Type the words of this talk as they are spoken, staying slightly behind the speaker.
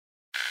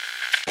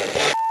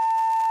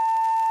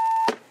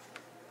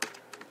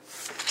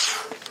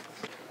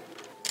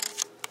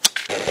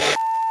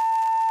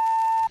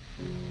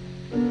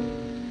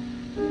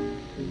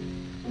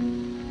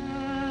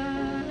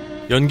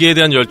연기에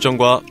대한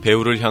열정과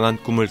배우를 향한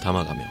꿈을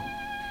담아가며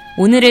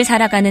오늘을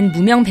살아가는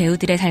무명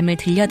배우들의 삶을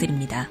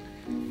들려드립니다.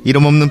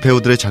 이름 없는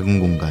배우들의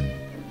작은 공간,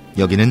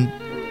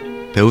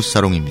 여기는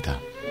배우사롱입니다.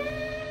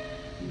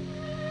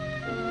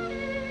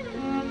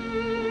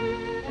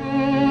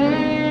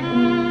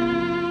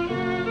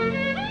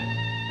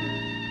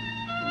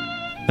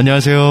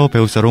 안녕하세요.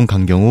 배우사롱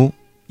강경우,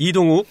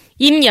 이동욱,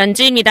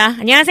 임연주입니다.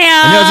 안녕하세요.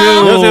 안녕하세요.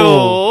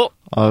 안녕하세요.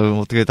 아유,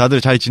 어떻게 다들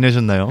잘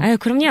지내셨나요? 아유,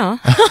 그럼요.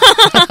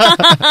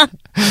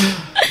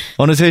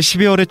 어느새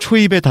 12월의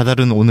초입에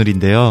다다른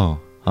오늘인데요.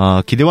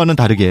 기대와는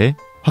다르게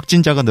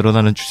확진자가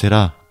늘어나는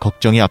추세라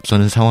걱정이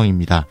앞서는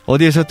상황입니다.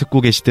 어디에서 듣고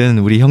계시든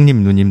우리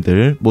형님,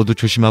 누님들 모두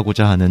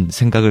조심하고자 하는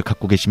생각을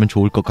갖고 계시면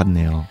좋을 것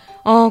같네요.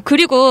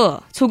 그리고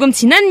조금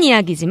지난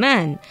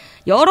이야기지만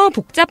여러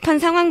복잡한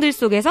상황들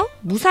속에서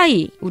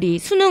무사히 우리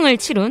수능을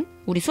치룬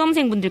우리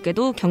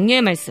수험생분들께도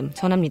격려의 말씀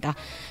전합니다.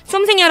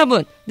 수험생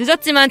여러분,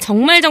 늦었지만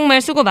정말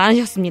수고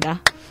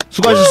많으셨습니다.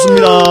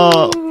 수고하셨습니다.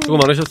 수고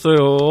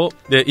많으셨어요.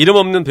 네, 이름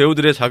없는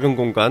배우들의 작은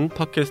공간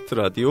팟캐스트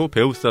라디오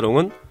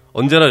배우사롱은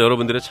언제나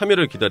여러분들의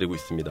참여를 기다리고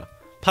있습니다.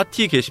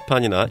 파티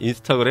게시판이나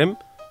인스타그램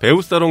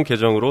배우사롱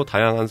계정으로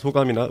다양한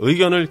소감이나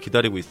의견을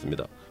기다리고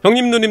있습니다.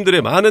 형님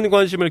누님들의 많은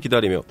관심을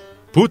기다리며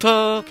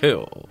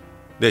부탁해요.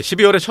 네,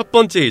 12월의 첫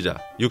번째이자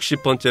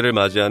 60번째를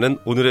맞이하는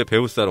오늘의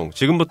배우사롱,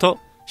 지금부터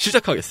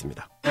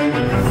시작하겠습니다.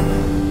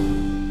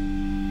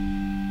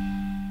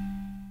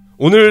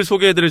 오늘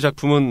소개해드릴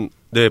작품은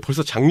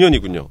벌써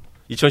작년이군요.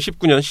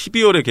 2019년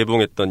 12월에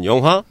개봉했던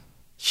영화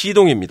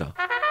시동입니다.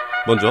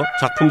 먼저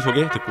작품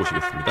소개 듣고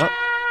오시겠습니다.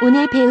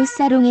 오늘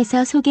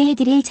배우사롱에서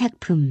소개해드릴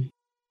작품,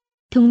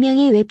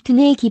 동명의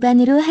웹툰을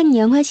기반으로 한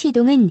영화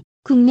시동은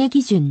국내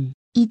기준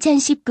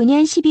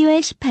 2019년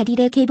 12월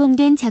 18일에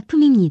개봉된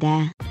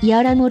작품입니다.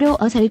 여러모로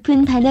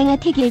어설픈 반항아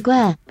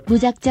태길과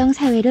무작정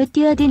사회로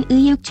뛰어든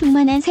의욕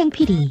충만한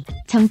상필이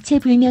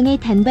정체불명의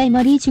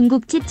단발머리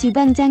중국집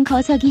주방장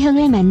거석이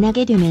형을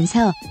만나게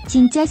되면서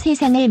진짜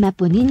세상을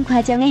맛보는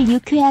과정을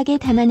유쾌하게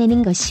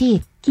담아내는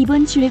것이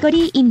기본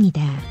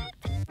줄거리입니다.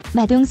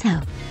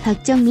 마동석,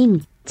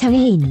 박정민,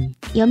 정혜인,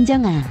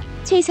 염정아,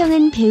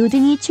 최성은 배우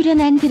등이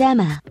출연한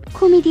드라마,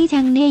 코미디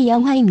장르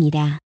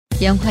영화입니다.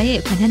 영화에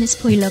관한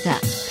스포일러가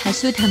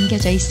다수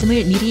담겨져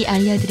있음을 미리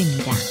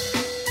알려드립니다.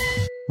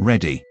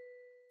 Ready.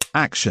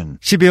 Action.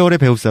 12월의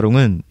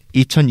배우사롱은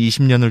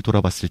 2020년을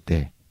돌아봤을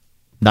때,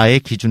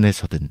 나의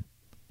기준에서든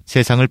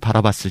세상을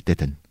바라봤을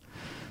때든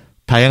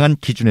다양한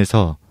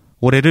기준에서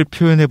올해를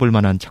표현해볼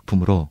만한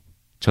작품으로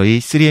저희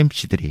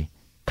 3MC들이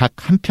각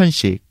한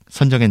편씩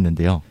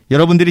선정했는데요.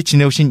 여러분들이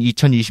지내오신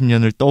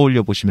 2020년을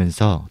떠올려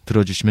보시면서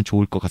들어주시면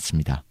좋을 것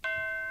같습니다.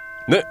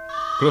 네,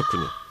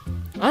 그렇군요.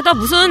 나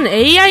무슨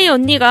AI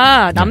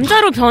언니가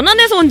남자로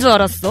변환해서 온 줄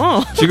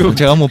알았어. 지금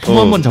제가 품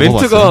한번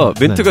잡아봤어요.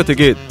 멘트가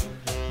되게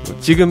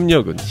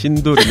지금력은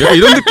신도림역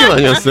이런 느낌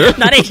아니었어요?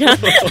 나레이션.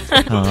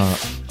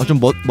 좀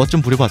멋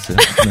좀 부려봤어요.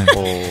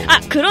 네.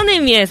 그런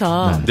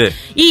의미에서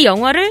이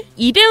영화를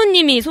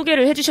이배우님이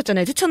소개를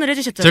해주셨잖아요. 추천을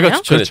해주셨잖아요. 제가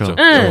추천했죠.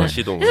 그렇죠. 영화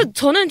시동. 그래서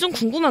저는 좀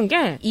궁금한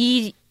게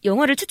이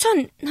영화를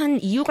추천한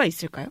이유가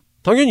있을까요?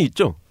 당연히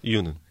있죠.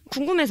 이유는.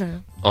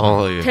 궁금해서요.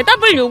 예.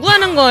 대답을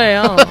요구하는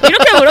거예요.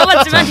 이렇게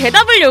물어봤지만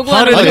대답을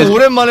요구하는 거예요.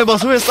 오랜만에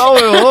봐서 왜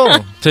싸워요?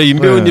 제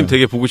임배우님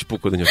되게 보고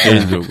싶었거든요.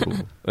 개인적으로.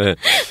 네.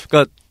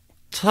 그러니까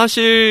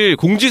사실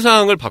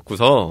공지사항을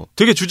받고서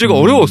되게 주제가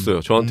어려웠어요.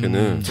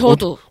 저한테는.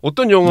 저도.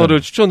 어떤 영화를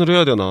추천을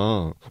해야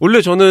되나.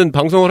 원래 저는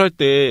방송을 할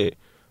때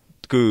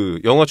그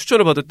영화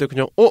추천을 받을 때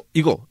그냥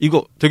이거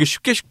되게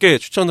쉽게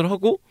추천을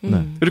하고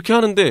이렇게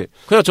하는데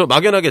그냥 저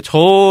막연하게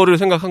저를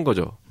생각한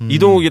거죠.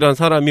 이동욱이란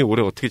사람이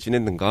올해 어떻게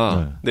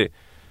지냈는가. 네.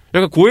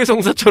 약간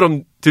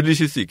고해성사처럼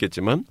들리실 수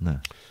있겠지만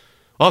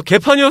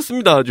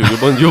개판이었습니다. 아주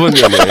이번 연에.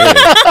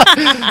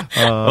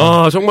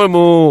 정말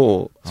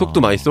속도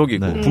많이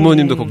썩이고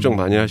부모님도 걱정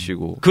많이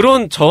하시고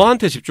그런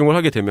저한테 집중을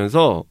하게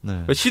되면서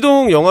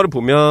시동 영화를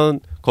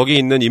보면 거기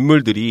있는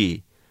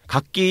인물들이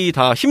각기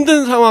다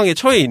힘든 상황에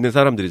처해 있는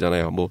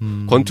사람들이잖아요.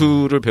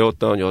 권투를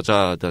배웠던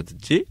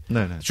여자다든지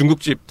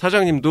중국집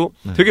사장님도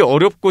되게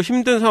어렵고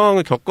힘든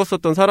상황을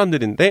겪었었던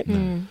사람들인데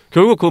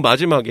결국 그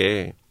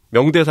마지막에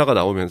명대사가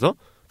나오면서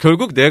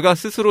결국 내가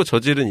스스로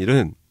저지른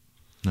일은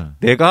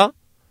내가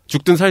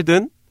죽든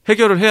살든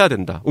해결을 해야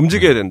된다.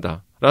 움직여야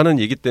된다. 라는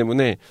얘기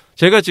때문에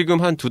제가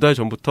지금 한 2달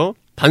전부터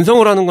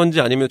반성을 하는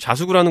건지 아니면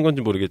자숙을 하는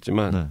건지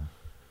모르겠지만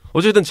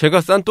어쨌든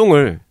제가 싼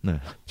똥을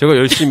제가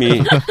열심히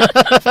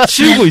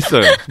치우고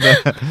있어요.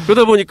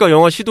 그러다 보니까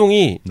영화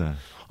시동이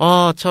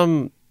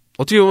참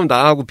어떻게 보면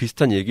나하고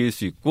비슷한 얘기일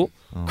수 있고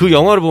그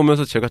영화를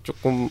보면서 제가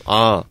조금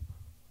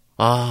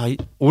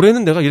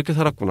올해는 내가 이렇게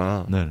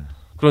살았구나.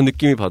 그런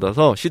느낌이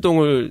받아서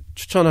시동을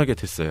추천하게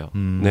됐어요.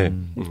 네.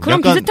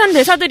 그런 비슷한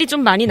대사들이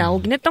좀 많이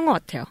나오긴 했던 것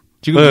같아요.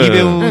 지금 이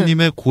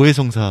배우님의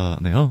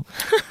고해성사네요.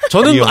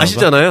 저는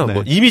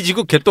아시잖아요.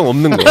 이미지고 개똥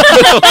없는 거.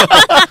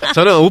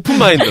 저는 오픈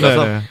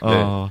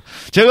마인드라서.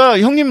 제가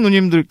형님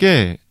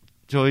누님들께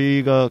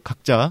저희가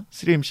각자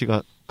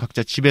 3MC가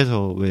각자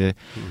집에서 왜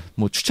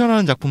뭐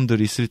추천하는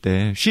작품들이 있을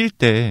때 쉴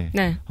때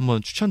네.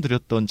 한번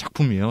추천드렸던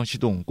작품이에요.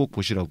 시동 꼭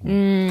보시라고.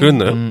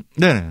 그랬나요?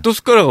 네. 또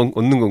숟가락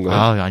얹는 건가요?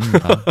 아,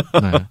 아닙니다.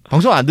 네.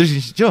 방송 안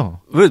들으시죠?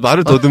 왜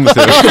말을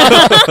더듬으세요?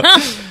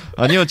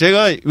 아니요,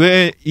 제가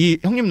왜 이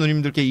형님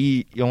누님들께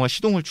이 영화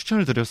시동을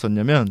추천을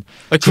드렸었냐면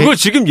아니, 그걸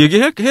지금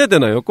얘기해야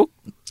되나요, 꼭?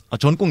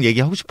 전 꼭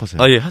얘기하고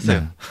싶어서요. 아, 예, 하세요.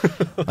 네.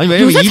 아니,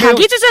 왜냐면 요새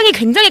자기 주장이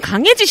굉장히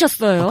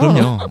강해지셨어요.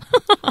 그럼요.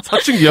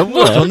 사춘기야,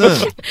 뭐야? 저는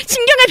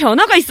신경의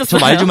변화가 있었어요.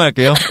 저 말 좀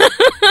할게요.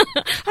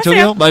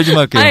 저기요, 말 좀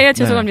할게요. 아, 예,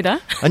 죄송합니다.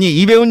 네. 아니,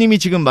 이 배우님이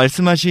지금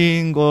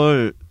말씀하신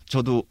걸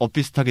저도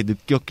엇비슷하게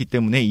느꼈기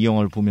때문에 이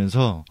영화를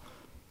보면서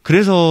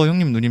그래서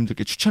형님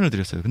누님들께 추천을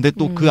드렸어요. 근데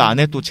또 그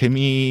안에 또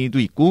재미도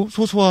있고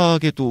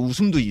소소하게 또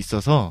웃음도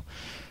있어서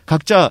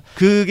각자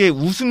그게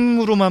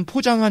웃음으로만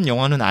포장한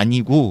영화는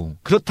아니고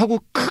그렇다고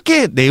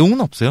크게 내용은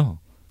없어요.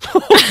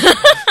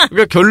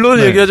 그러니까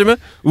결론을 얘기하자면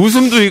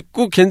웃음도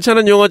있고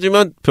괜찮은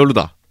영화지만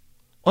별로다.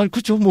 아니,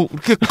 그렇죠. 뭐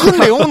그렇게 큰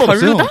내용은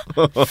없어요.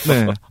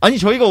 네. 아니,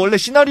 저희가 원래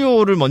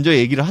시나리오를 먼저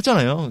얘기를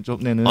하잖아요.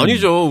 저번에는.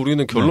 아니죠.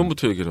 우리는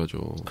결론부터 얘기를 하죠.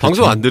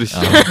 방송 안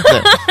들으시죠?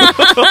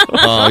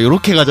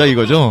 요렇게 가자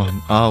이거죠.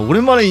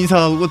 오랜만에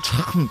인사하고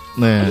참,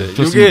 네,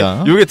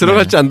 좋습니다. 요게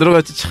들어갈지 안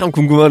들어갈지 참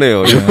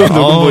궁금하네요.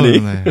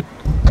 녹음본이. 네.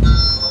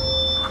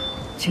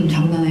 지금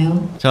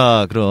장난해요?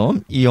 자,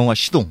 그럼 이 영화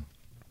시동.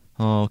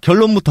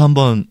 결론부터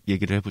한번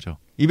얘기를 해보죠.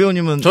 이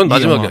배우님은 전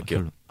마지막에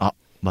할게요.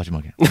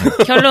 마지막에.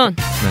 결론.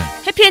 네.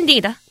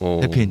 해피엔딩이다.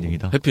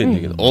 해피엔딩이다.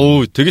 해피엔딩이다.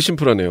 어우, 되게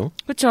심플하네요.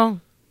 그렇죠.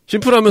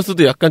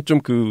 심플하면서도 약간 좀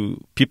그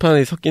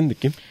비판이 섞인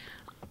느낌?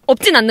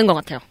 없진 않는 것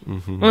같아요.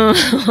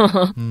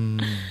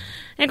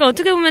 그러니까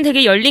어떻게 보면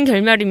되게 열린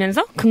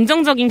결말이면서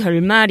긍정적인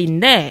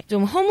결말인데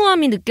좀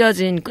허무함이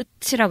느껴진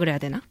끝이라 그래야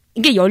되나?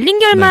 이게 열린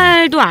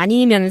결말도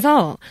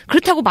아니면서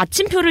그렇다고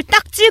마침표를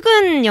딱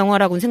찍은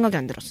영화라고는 생각이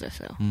안 들었어요.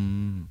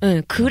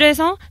 네,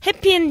 그래서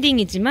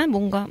해피엔딩이지만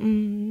뭔가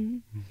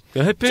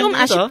좀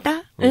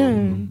아쉽다.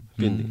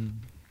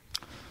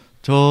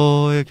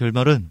 저의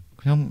결말은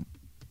그냥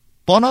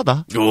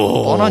뻔하다.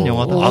 뻔한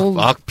영화다.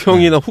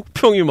 악평이나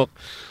혹평이 막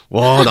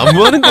와,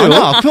 난무하는데요. 아니,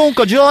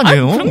 악평까지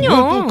아니에요.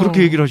 그럼요. 왜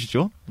그렇게 얘기를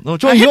하시죠?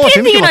 저 이 영화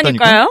재밌게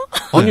봤다니까요.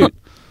 아니,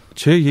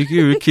 제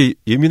얘기에 왜 이렇게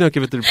예민하게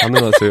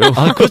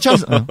반응하세요? 그렇지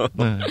않습니다.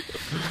 네.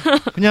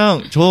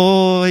 그냥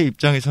저의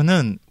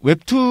입장에서는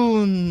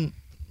웹툰이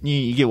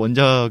이게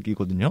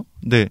원작이거든요.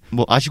 근데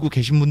뭐 아시고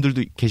계신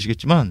분들도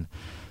계시겠지만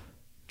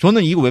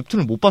저는 이거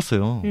웹툰을 못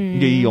봤어요.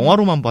 이게 이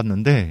영화로만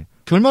봤는데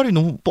결말이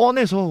너무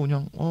뻔해서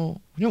그냥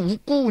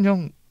웃고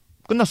그냥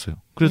끝났어요.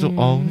 그래서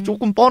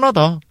조금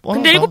뻔하다.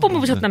 근데 7번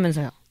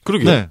보셨다면서요?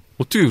 그러게요. 네.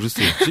 어떻게 그럴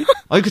수 있지?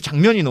 아니, 그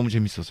장면이 너무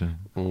재밌었어요.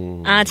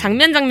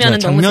 장면은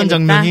너무 재밌다.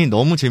 장면이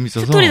너무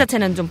재밌어서. 스토리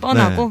자체는 좀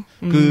뻔하고.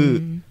 네.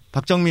 그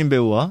박정민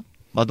배우와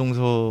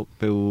마동석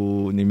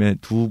배우님의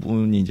두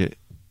분이 이제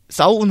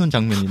싸우는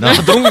장면이나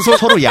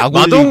서로 약 올리고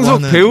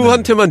마동석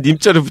배우한테만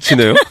님자를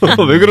붙이네요.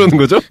 왜 그러는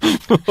거죠?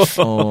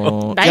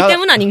 나이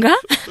때문 아닌가?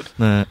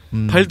 네.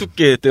 팔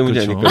두께 때문이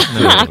그렇죠.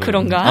 아닐까? 네.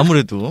 그런가?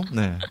 아무래도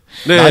네.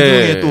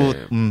 나중에 또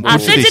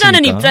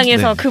세지라는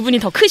입장에서 그분이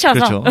더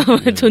크셔서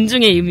그렇죠.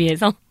 존중의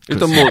의미에서.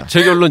 일단 뭐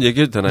제 결론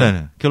얘기해도 되나요?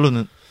 네.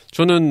 결론은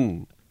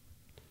저는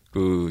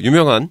그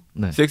유명한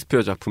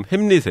셰익스피어 작품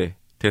햄릿의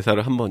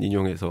대사를 한번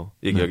인용해서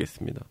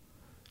얘기하겠습니다.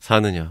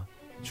 사느냐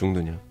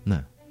죽느냐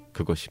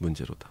그것이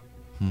문제로다.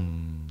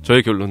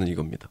 저의 결론은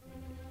이겁니다.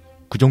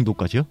 그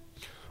정도까지요?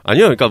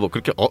 아니요, 그러니까 뭐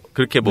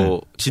그렇게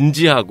뭐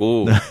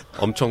진지하고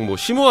엄청 뭐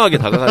심오하게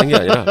다가가는 게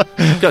아니라,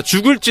 그러니까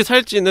죽을지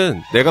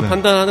살지는 내가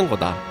판단하는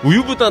거다.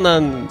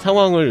 우유부단한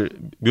상황을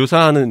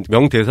묘사하는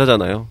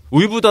명대사잖아요.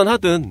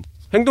 우유부단하든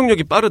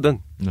행동력이 빠르든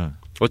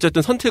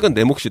어쨌든 선택은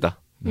내 몫이다.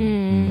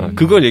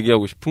 그걸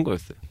얘기하고 싶은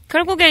거였어요.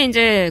 결국에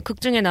이제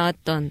극 중에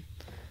나왔던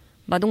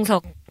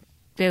마동석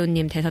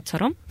배우님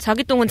대사처럼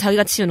자기 똥은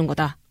자기가 치우는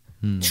거다.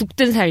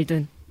 죽든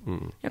살든.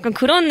 약간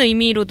그런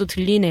의미로도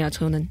들리네요,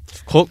 저는.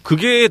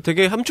 그게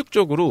되게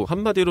함축적으로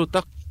한마디로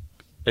딱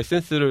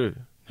에센스를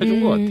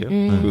해준 것 같아요.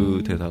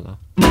 그 대사가.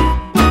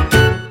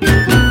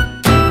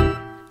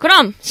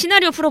 그럼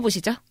시나리오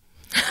풀어보시죠.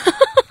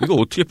 이거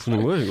어떻게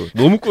푸는 거예요, 이거?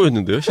 너무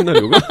꼬였는데요,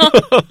 시나리오가?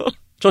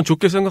 전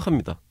좋게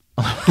생각합니다.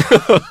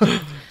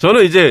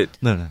 저는 이제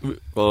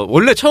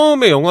원래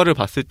처음에 영화를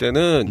봤을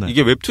때는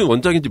이게 웹툰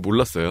원작인지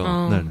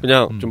몰랐어요.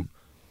 그냥 좀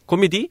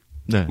코미디?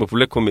 뭐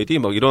블랙 코미디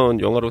막 이런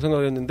영화로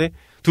생각했는데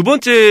두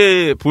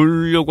번째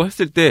보려고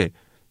했을 때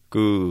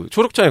그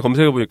초록창에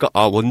검색해 보니까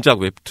원작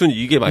웹툰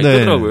이게 많이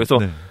뜨더라고요. 그래서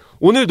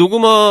오늘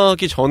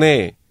녹음하기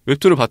전에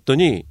웹툰을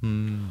봤더니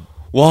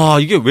와,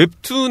 이게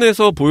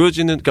웹툰에서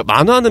보여지는, 그러니까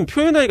만화는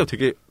표현하기가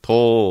되게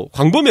더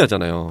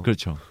광범위하잖아요.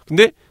 그렇죠.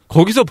 근데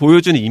거기서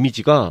보여주는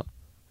이미지가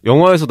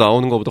영화에서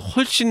나오는 것보다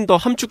훨씬 더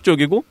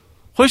함축적이고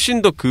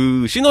훨씬 더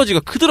그 시너지가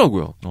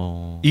크더라고요.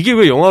 이게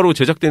왜 영화로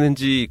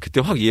제작되는지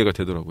그때 확 이해가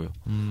되더라고요.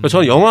 그러니까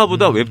저는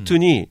영화보다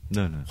웹툰이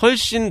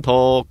훨씬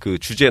더 그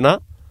주제나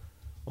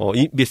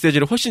이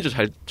메시지를 훨씬 더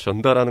잘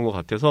전달하는 것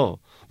같아서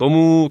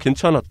너무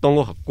괜찮았던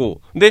것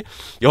같고, 근데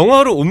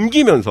영화로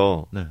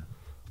옮기면서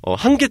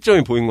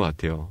한계점이 보인 것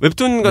같아요.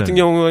 웹툰 같은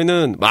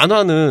경우에는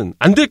만화는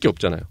안 될 게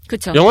없잖아요.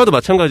 그쵸. 영화도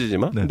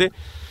마찬가지지만. 근데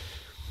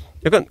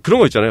약간 그런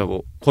거 있잖아요.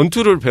 뭐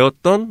권투를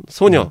배웠던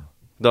소녀,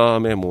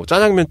 그다음에 뭐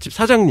짜장면집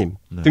사장님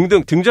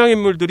등등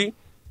등장인물들이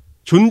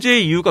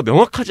존재의 이유가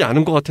명확하지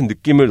않은 것 같은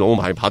느낌을 너무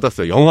많이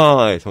받았어요.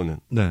 영화에서는.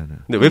 근데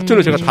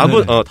웹툰을 제가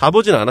다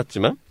보진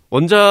않았지만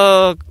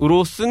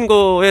원작으로 쓴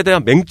거에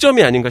대한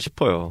맹점이 아닌가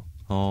싶어요.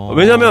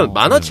 왜냐하면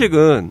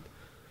만화책은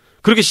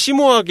그렇게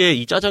심오하게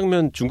이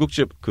짜장면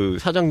중국집 그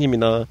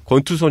사장님이나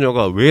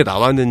권투소녀가 왜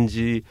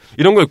나왔는지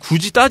이런 걸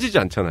굳이 따지지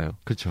않잖아요.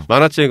 그렇죠.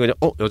 만화책은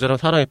그냥 여자랑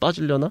사랑에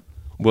빠지려나?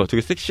 뭐야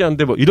되게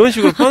섹시한데 뭐 이런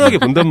식으로 편하게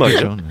본단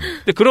말이죠.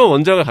 근데 그런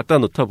원작을 갖다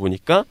놓다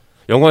보니까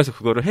영화에서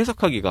그거를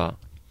해석하기가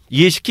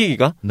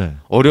이해시키기가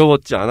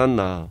어려웠지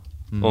않았나.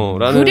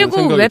 라는 그리고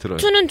생각이 웹툰은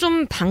들어요.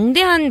 좀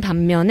방대한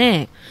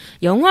반면에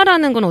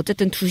영화라는 건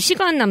어쨌든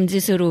 2시간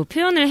남짓으로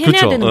표현을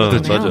해내야 되는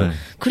거잖아요. 맞아요.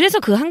 그래서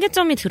그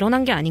한계점이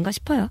드러난 게 아닌가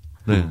싶어요.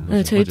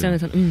 제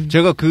입장에서는.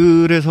 제가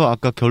그래서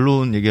아까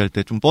결론 얘기할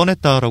때 좀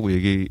뻔했다라고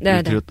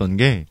얘기를 드렸던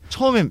게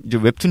처음에 이제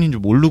웹툰인 줄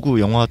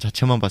모르고 영화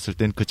자체만 봤을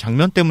땐 그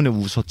장면 때문에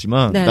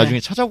웃었지만 나중에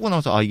찾아보고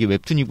나서 이게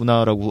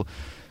웹툰이구나라고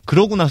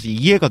그러고 나서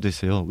이해가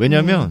됐어요.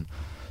 왜냐하면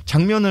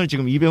장면을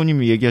지금 이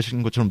배우님이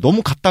얘기하시는 것처럼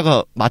너무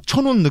갖다가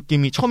맞춰놓은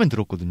느낌이 처음엔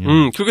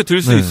들었거든요. 그렇게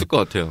들 수 있을 것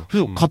같아요.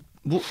 그래서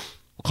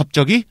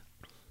갑자기?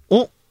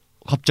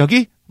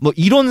 갑자기? 뭐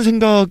이런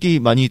생각이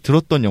많이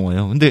들었던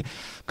영화예요. 근데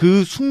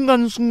그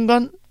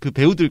순간순간 그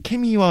배우들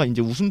케미와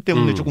이제 웃음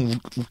때문에 조금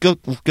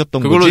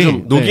웃겼던 그걸로 거지.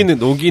 좀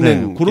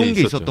녹이는 그런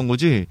게 있었던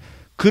거지.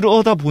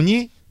 그러다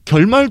보니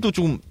결말도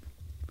좀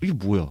이게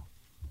뭐야?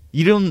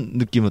 이런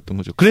느낌이었던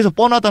거죠. 그래서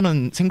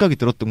뻔하다는 생각이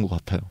들었던 것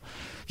같아요.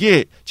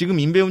 이게 지금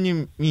임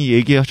배우님이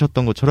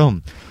얘기하셨던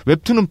것처럼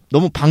웹툰은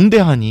너무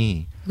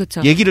방대하니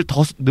그쵸. 얘기를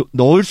더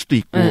넣을 수도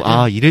있고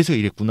이래서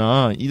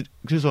이랬구나.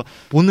 그래서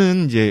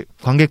보는 이제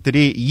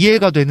관객들이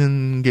이해가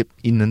되는 게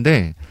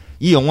있는데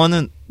이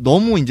영화는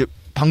너무 이제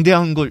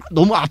방대한 걸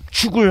너무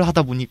압축을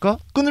하다 보니까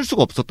끊을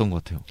수가 없었던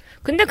것 같아요.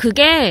 근데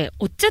그게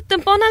어쨌든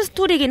뻔한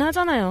스토리긴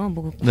하잖아요.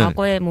 뭐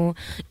과거에 뭐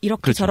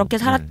이렇게 저렇게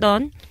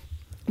살았던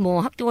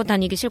뭐 학교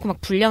다니기 싫고 막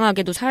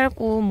불량하게도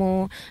살고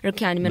뭐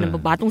이렇게 아니면 뭐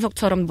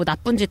마동석처럼 뭐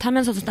나쁜 짓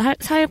하면서도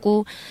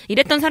살고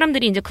이랬던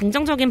사람들이 이제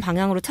긍정적인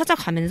방향으로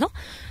찾아가면서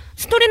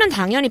스토리는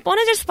당연히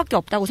뻔해질 수밖에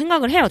없다고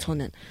생각을 해요,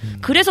 저는.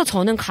 그래서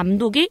저는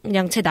감독이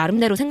그냥 제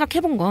나름대로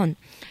생각해본 건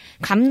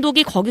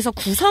감독이 거기서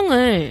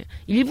구성을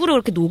일부러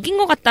그렇게 녹인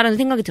것 같다라는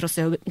생각이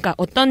들었어요. 그러니까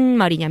어떤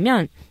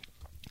말이냐면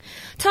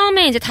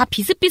처음에 이제 다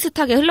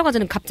비슷비슷하게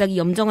흘러가자는 갑자기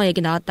염정아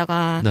얘기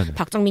나왔다가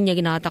박정민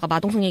얘기 나왔다가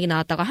마동석 얘기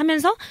나왔다가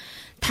하면서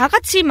다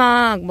같이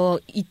막 뭐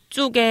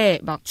이쪽에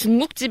막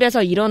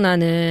중국집에서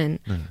일어나는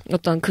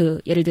어떤 그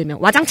예를 들면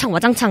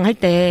와장창 할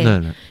때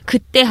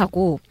그때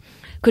하고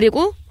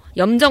그리고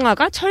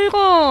염정아가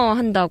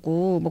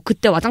철거한다고 뭐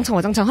그때 와장창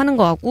하는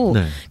거 하고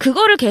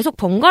그거를 계속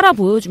번갈아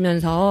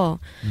보여주면서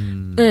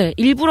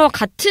일부러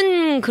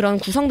같은 그런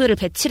구성들을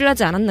배치를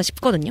하지 않았나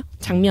싶거든요.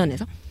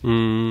 장면에서.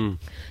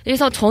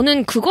 그래서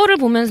저는 그거를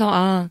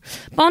보면서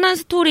뻔한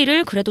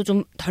스토리를 그래도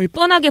좀 덜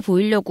뻔하게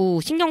보이려고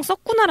신경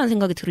썼구나라는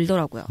생각이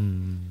들더라고요.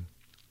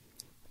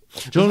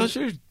 저는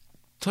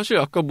사실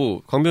아까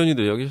뭐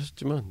강변이도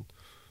이야기하셨지만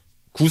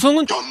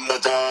구성은 존나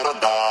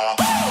잘한다.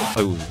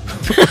 아이고.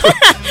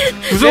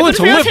 구성은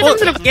정말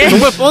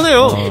정말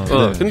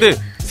뻔해요. 근데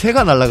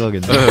새가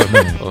날아가겠네.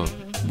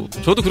 뭐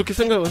저도 그렇게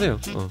생각을 해요.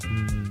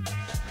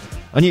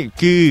 아니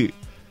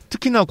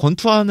특히나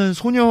권투하는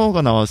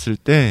소녀가 나왔을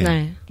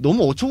때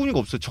너무 어처구니가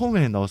없어요.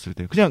 처음에 나왔을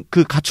때 그냥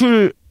그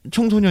가출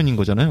청소년인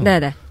거잖아요.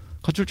 네네.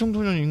 가출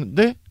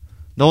청소년인데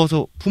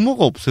나와서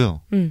부모가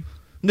없어요.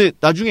 근데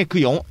나중에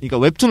그러니까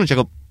웹툰을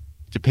제가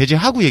이제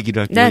배제하고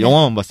얘기를 할게요. 네네.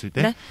 영화만 봤을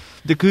때.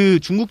 근데 그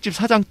중국집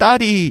사장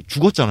딸이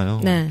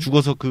죽었잖아요.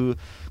 죽어서 그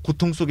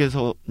고통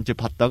속에서 이제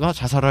봤다가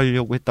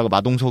자살하려고 했다가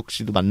마동석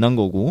씨도 만난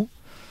거고.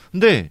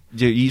 근데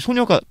이제 이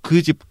소녀가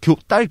그 집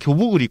딸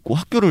교복을 입고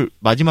학교를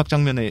마지막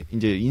장면에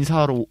이제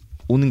인사하러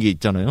오는 게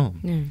있잖아요.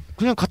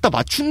 그냥 갖다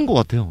맞춘 것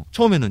같아요.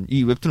 처음에는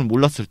이 웹툰을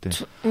몰랐을 때.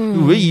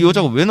 왜 이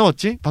여자가 왜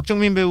나왔지?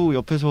 박정민 배우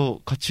옆에서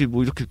같이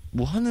뭐 이렇게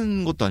뭐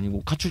하는 것도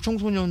아니고 가출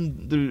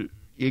청소년들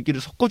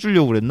얘기를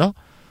섞어주려고 그랬나?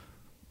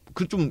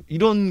 좀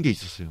이런 게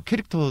있었어요.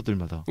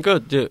 캐릭터들마다.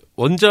 그러니까 이제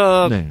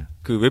원작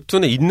그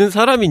웹툰에 있는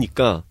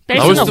사람이니까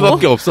나올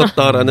수밖에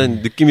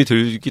없었다라는 느낌이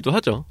들기도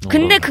하죠.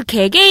 근데 그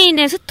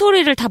개개인의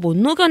스토리를 다 못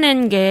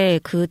녹여낸 게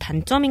그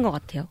단점인 것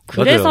같아요.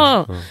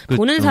 그래서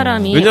보는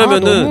사람이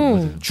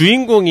왜냐하면은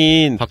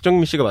주인공인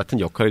박정민 씨가 맡은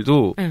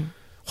역할도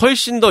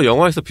훨씬 더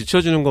영화에서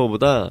비춰주는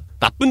것보다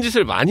나쁜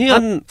짓을 많이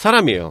한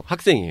사람이에요.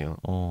 학생이에요.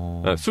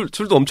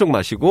 술도 엄청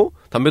마시고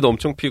담배도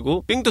엄청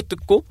피고 삥도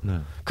뜯고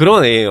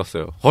그런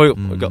애였어요.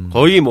 그러니까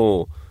거의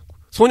뭐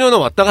소년은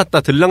왔다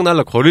갔다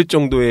들락날락 거릴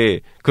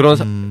정도의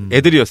그런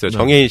애들이었어요.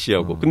 정혜인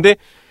씨하고. 근데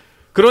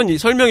그런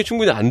설명이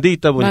충분히 안 돼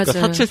있다 보니까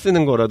사채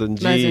쓰는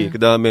거라든지 그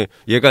다음에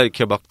얘가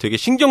이렇게 막 되게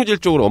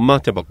신경질적으로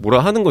엄마한테 막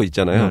뭐라 하는 거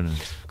있잖아요.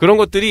 그런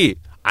것들이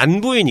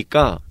안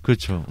보이니까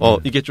그렇죠.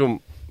 이게 좀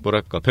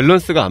뭐랄까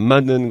밸런스가 안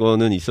맞는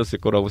거는 있었을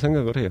거라고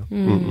생각을 해요.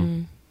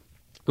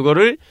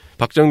 그거를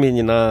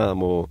박정민이나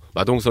뭐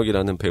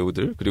마동석이라는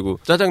배우들 그리고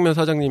짜장면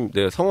사장님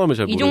내 성함을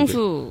잘 모르는데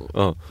이종수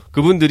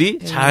그분들이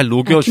배우. 잘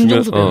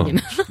녹여주면서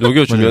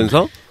녹여주면서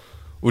맞아요.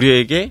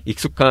 우리에게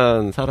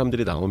익숙한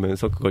사람들이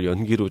나오면서 그걸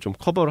연기로 좀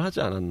커버를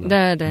하지 않았나.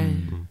 네네.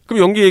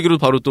 그럼 연기 얘기로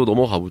바로 또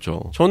넘어가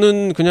보죠.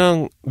 저는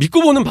그냥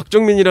믿고 보는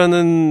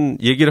박정민이라는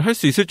얘기를 할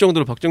수 있을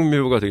정도로 박정민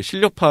배우가 되게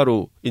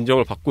실력파로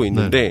인정을 받고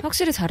있는데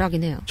확실히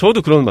잘하긴 해요.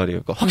 저도 그런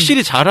말이에요. 그러니까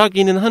확실히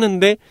잘하기는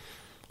하는데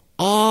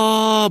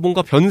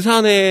뭔가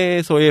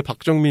변산에서의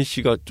박정민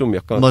씨가 좀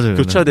약간 맞아요.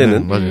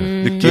 교차되는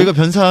맞아요. 느낌. 저희가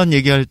변산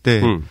얘기할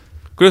때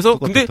그래서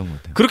근데 똑같았던 것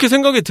같아요. 그렇게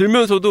생각이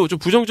들면서도 좀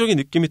부정적인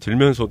느낌이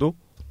들면서도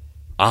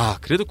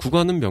그래도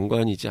국가는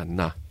명관이지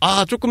않나.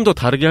 조금 더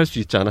다르게 할 수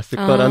있지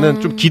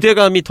않았을까라는 좀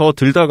기대감이 더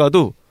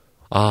들다가도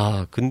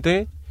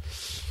근데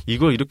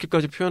이걸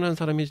이렇게까지 표현한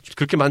사람이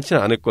그렇게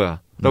많지는 않을 거야.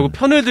 라고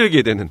편을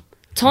들게 되는.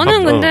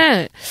 저는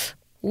근데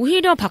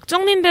오히려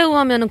박정민 배우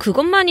하면은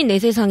그것만이 내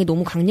세상이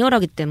너무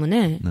강렬하기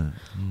때문에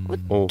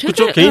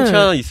그렇죠.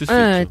 개인차 있을 수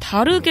있죠.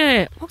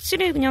 다르게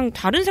확실히 그냥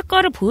다른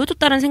색깔을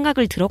보여줬다는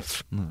생각을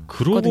들었거든요.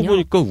 그러고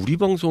보니까 우리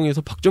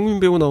방송에서 박정민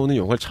배우 나오는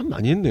영화를 참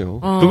많이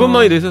했네요.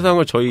 그것만이 내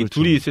세상을 저희 그렇죠.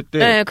 둘이 있을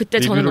때 그때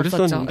저는 리뷰를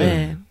없었죠. 했었는데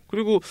네.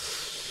 그리고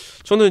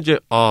저는 이제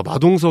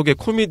마동석의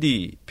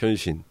코미디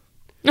변신.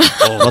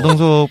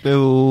 마동석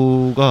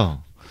배우가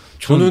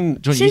저는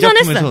전 이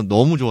신선했어요. 작품에서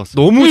너무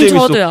좋았어요. 너무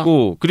재밌었고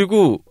저도요.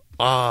 그리고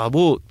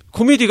뭐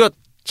코미디가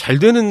잘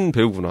되는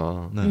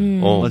배우구나. 네.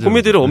 맞아요.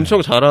 코미디를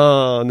엄청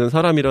잘하는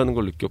사람이라는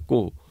걸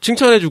느꼈고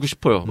칭찬해주고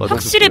싶어요.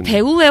 확실히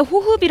배우의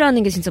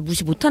호흡이라는 게 진짜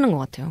무시 못하는 것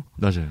같아요.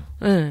 맞아요.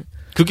 네.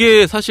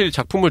 그게 사실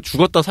작품을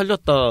죽었다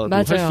살렸다도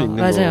할 수 있는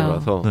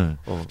거라서. 네.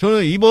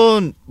 저는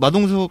이번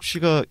마동석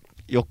씨가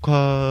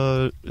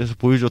역할에서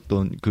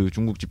보여줬던 그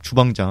중국집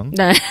주방장.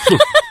 네.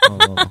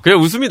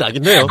 그냥 웃음이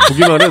나긴 해요.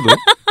 보기만 해도.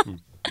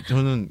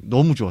 저는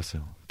너무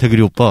좋았어요.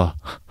 태길이 오빠.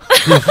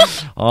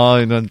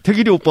 난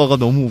태길이 오빠가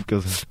너무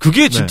웃겨서.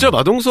 그게 진짜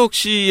마동석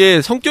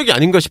씨의 성격이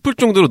아닌가 싶을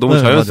정도로 너무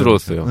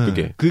자연스러웠어요.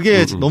 네.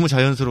 그게 너무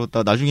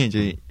자연스러웠다. 나중에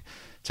이제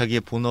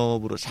자기의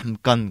본업으로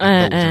잠깐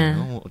갔다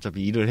오잖아요.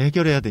 어차피 일을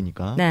해결해야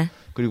되니까. 네.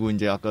 그리고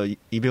이제 아까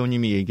이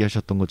배우님이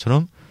얘기하셨던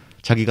것처럼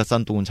자기가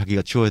싼 똥은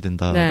자기가 치워야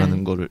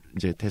된다라는 거를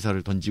이제 대사를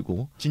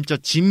던지고 진짜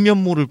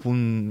진면모를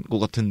본 것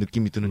같은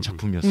느낌이 드는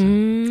작품이었어요.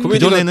 그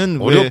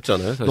전에는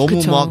어렵잖아요. 사실. 너무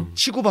막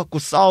치고받고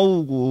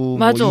싸우고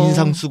뭐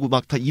인상 쓰고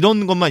막 다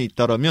이런 것만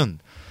있다라면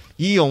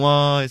이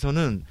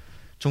영화에서는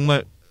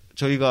정말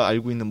저희가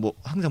알고 있는 뭐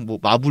항상 뭐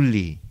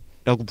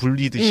마블리라고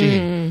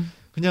불리듯이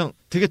그냥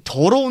되게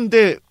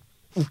더러운데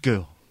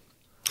웃겨요.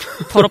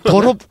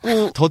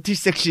 더럽고 더티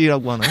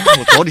섹시라고 하나요?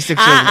 뭐 더리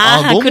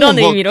섹시라고. 너무 그런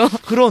의미로.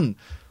 그런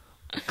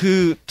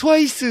그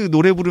트와이스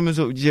노래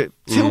부르면서 이제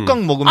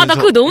새우깡 먹으면서 나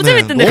그거 너무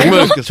재밌던데.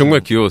 정말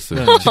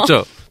귀여웠어요.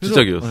 진짜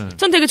귀여웠어요.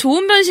 전 되게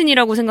좋은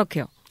변신이라고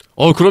생각해요.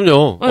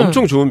 그럼요.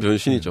 엄청 좋은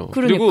변신이죠.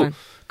 그리고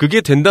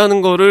그게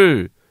된다는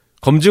거를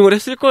검증을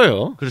했을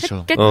거예요.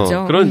 그렇죠.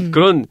 했겠죠.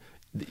 그런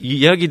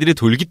이야기들이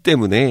돌기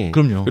때문에.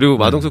 그럼요. 그리고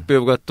마동석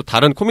배우가 또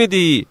다른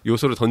코미디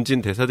요소를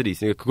던진 대사들이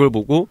있으니까 그걸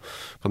보고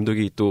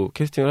감독이 또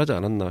캐스팅을 하지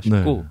않았나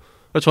싶고.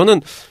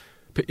 저는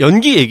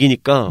연기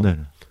얘기니까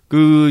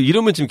그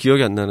이름은 지금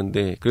기억이 안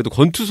나는데 그래도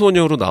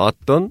권투소녀로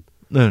나왔던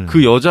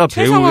그 여자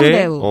배우의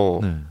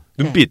배우.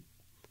 눈빛,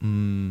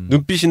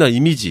 눈빛이나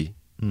이미지.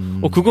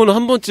 그거는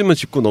한 번쯤은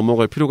짚고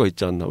넘어갈 필요가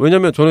있지 않나.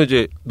 왜냐면 저는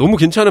이제 너무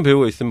괜찮은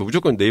배우가 있으면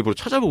무조건 네이버로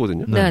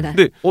찾아보거든요.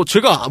 근데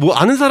제가 뭐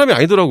아는 사람이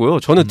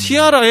아니더라고요. 저는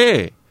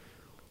티아라의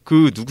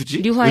그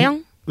누구지?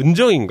 류화영?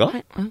 은정인가?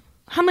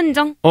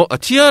 함은정?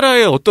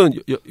 티아라의 어떤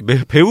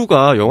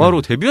배우가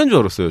영화로 데뷔한 줄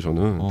알았어요.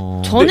 저는.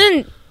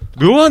 저는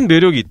묘한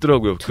매력이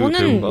있더라고요. 저는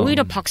그 배우가.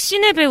 오히려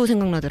박신혜 배우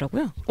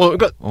생각나더라고요.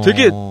 그러니까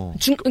되게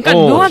그러니까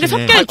묘하게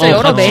섞여 있죠.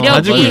 여러 매력이.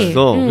 가지고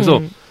있어.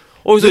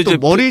 그래서 이제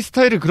머리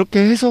스타일을 그렇게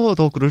해서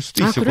더 그럴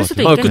수도 있을 것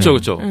같아요.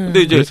 그렇죠.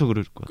 근데 이제 그래서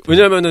그럴 것 같아요.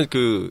 왜냐면은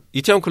그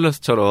이태원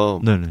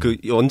클래스처럼 그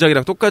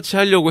원작이랑 똑같이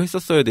하려고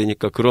했었어야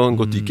되니까 그런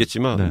것도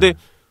있겠지만, 근데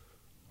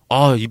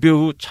이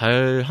배우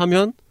잘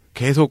하면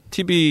계속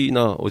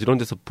TV나 이런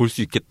데서 볼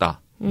수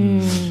있겠다.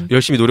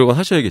 열심히 노력은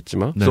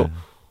하셔야겠지만, 그래서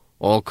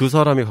그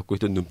사람이 갖고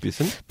있던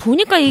눈빛은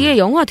보니까 이게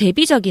영화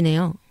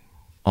데뷔작이네요.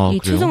 이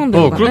최성원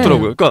배우가.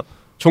 그렇더라고요. 그러니까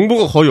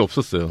정보가 거의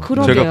없었어요.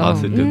 그러게요. 제가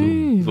봤을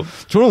때도.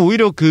 저는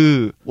오히려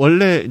그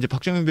원래 이제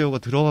박정민 배우가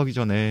들어가기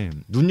전에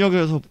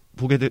눈여겨서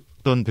보게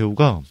됐던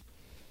배우가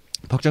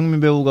박정민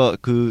배우가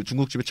그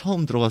중국집에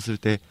처음 들어갔을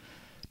때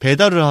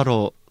배달을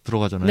하러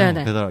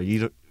들어가잖아요. 배달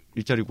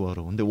일자리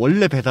구하러. 근데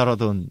원래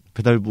배달하던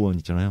배달부원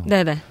있잖아요.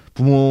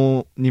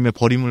 부모님의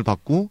버림을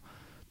받고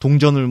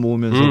동전을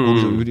모으면서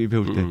거기서 요리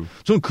배울 때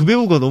저는 그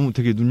배우가 너무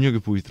되게 눈여겨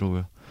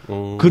보이더라고요.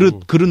 그릇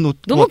놓고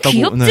너무 왔다고.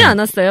 귀엽지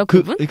않았어요,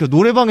 그분? 그러니까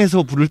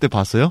노래방에서 부를 때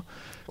봤어요?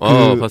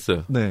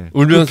 봤어요.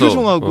 울면서. 그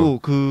표정하고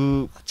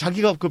그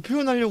자기가 그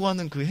표현하려고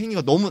하는 그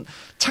행위가 너무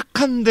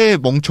착한데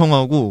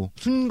멍청하고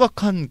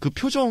순박한 그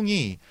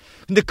표정이.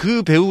 근데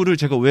그 배우를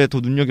제가 왜 더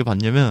눈여겨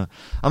봤냐면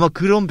아마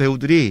그런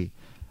배우들이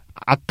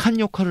악한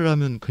역할을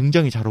하면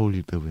굉장히 잘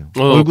어울릴 배우예요.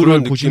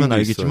 얼굴을 보시면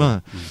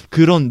알겠지만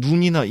그런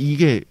눈이나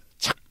이게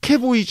착해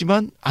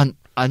보이지만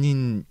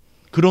아닌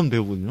그런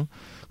배우거든요.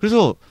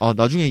 그래서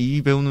나중에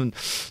이 배우는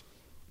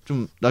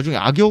좀 나중에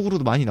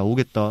악역으로도 많이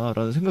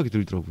나오겠다라는 생각이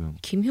들더라고요.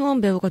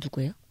 김희원 배우가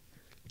누구예요?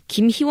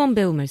 김희원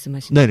배우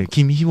말씀하시는 네네,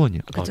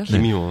 김희원이요. 그죠?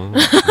 김희원.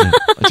 네.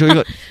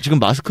 저희가 지금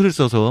마스크를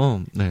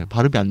써서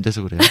발음이 안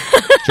돼서 그래요.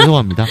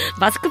 죄송합니다.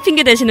 마스크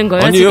핑계 대시는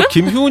거예요? 아니요,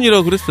 지금?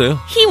 김희원이라고 그랬어요.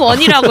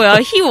 희원이라고요.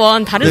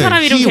 희원. 다른 네,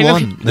 사람 이름 희원.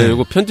 제가 네,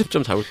 이거 편집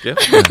좀 잡을게요.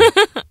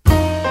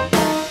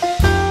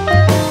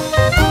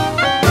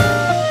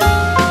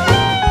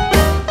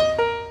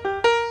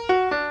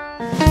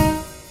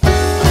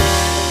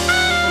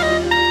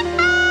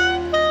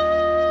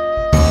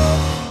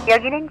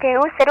 여기는 배우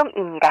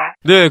세롬입니다.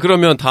 네,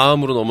 그러면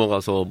다음으로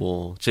넘어가서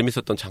뭐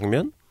재밌었던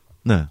장면이나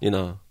네.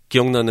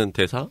 기억나는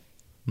대사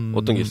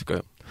어떤 게 있을까요?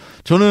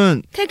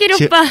 저는 태길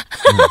오빠.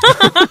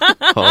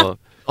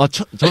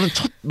 저는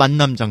첫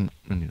만남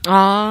장면이요.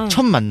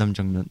 첫 만남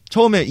장면.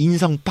 처음에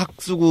인상 팍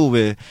쓰고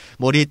왜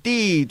머리에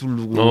띠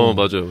두르고.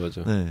 맞아요.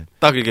 네.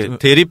 딱 이게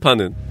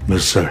대립하는.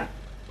 몇 살?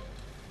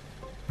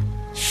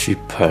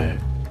 18.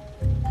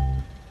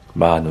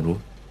 만으로.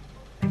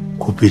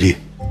 고삐리.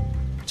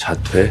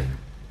 자퇴.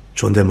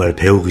 존댓말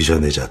배우기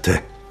전에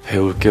자퇴.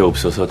 배울 게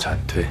없어서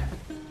자퇴.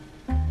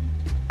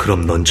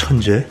 그럼 넌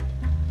천재?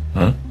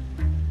 응?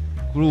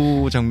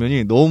 그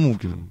장면이 너무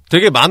웃겨요.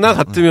 되게 만화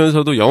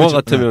같으면서도 영화 그렇죠.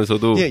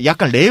 같으면서도 네.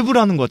 약간 랩을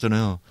하는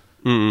거잖아요.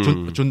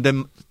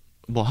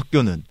 뭐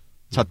학교는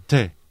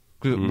자퇴.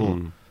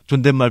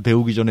 존댓말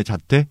배우기 전에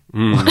자퇴.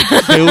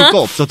 배울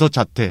거 없어서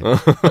자퇴.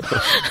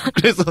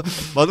 그래서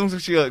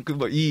마동석 씨가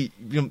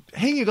좀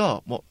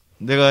행위가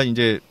내가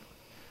이제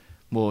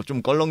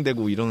좀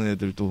껄렁대고 이런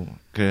애들도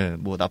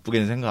뭐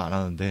나쁘게는 생각 안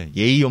하는데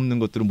예의 없는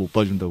것들은 못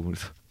봐준다고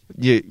그래서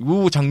이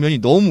장면이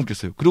너무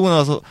웃겼어요. 그러고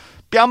나서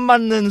뺨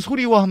맞는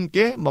소리와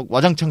함께 막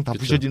와장창 다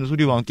부셔지는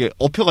소리와 함께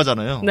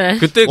업혀가잖아요. 네.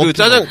 그때 그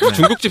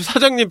중국집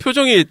사장님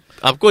표정이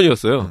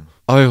압권이었어요.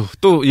 아유,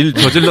 또 일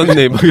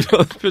저질렀네, 뭐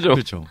이런 표정.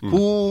 그렇죠.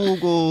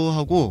 그거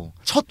하고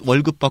첫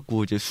월급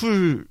받고 이제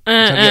술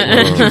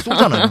자기가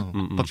쏘잖아요.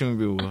 박정민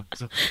배우가.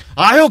 그래서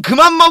아유,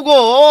 그만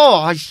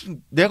먹어. 아이씨,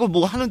 내가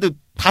뭐 하는데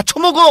다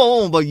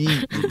처먹어. 막 이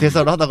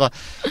대사를 하다가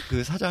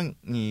그 사장이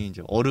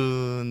이제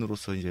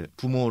어른으로서 이제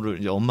부모를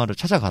이제 엄마를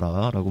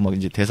찾아가라라고 막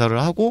이제 대사를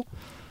하고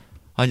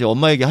이제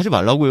엄마 얘기 하지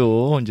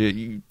말라고요.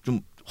 이제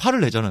좀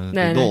화를 내잖아요.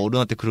 네네. 너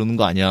어른한테 그러는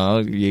거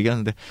아니야.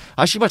 얘기하는데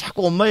씨발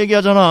자꾸 엄마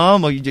얘기하잖아.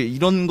 막 이제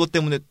이런 것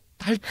때문에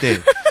할 때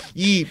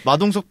이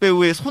마동석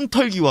배우의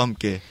손털기와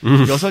함께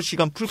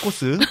 6시간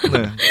풀코스.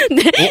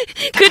 네.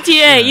 그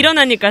뒤에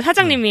일어나니까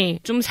사장님이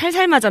좀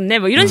살살 맞았네.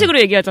 뭐 이런 식으로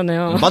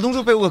얘기하잖아요.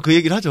 마동석 배우가 그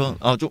얘기를 하죠.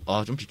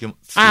 좀 비켜.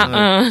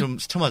 좀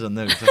스쳐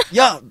맞았네. 그래서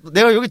야,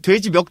 내가 여기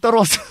돼지 멱 따러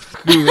왔어.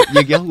 그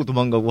얘기하고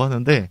도망가고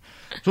하는데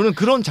저는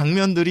그런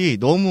장면들이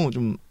너무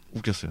좀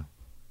웃겼어요.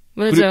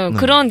 맞아요.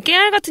 그런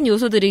깨알 같은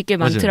요소들이 꽤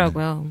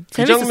많더라고요.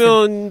 그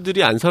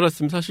장면들이 안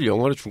살았으면 사실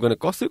영화를 중간에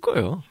껐을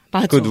거예요.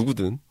 맞아. 그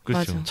누구든.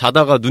 그렇죠. 맞아.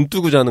 자다가 눈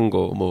뜨고 자는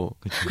거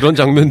그런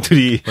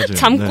장면들이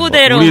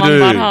잠꼬대로 우리를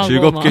말하고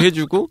즐겁게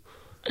해주고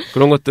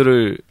그런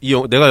것들을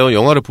내가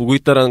영화를 보고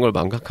있다라는 걸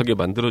망각하게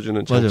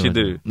만들어주는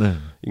장치들인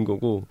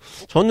거고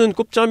저는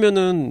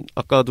꼽자면은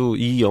아까도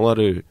이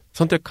영화를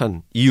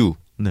선택한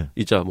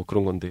이유이자 뭐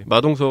그런 건데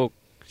마동석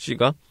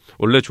씨가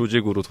원래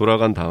조직으로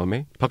돌아간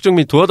다음에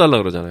박정민 도와달라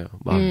그러잖아요.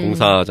 막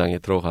공사장에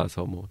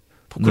들어가서 뭐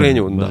포크레인이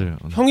온다. 맞아요.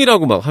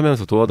 형이라고 막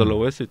하면서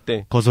도와달라고 했을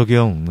때 거석이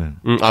형.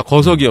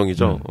 거석이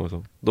형이죠.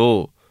 그래서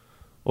너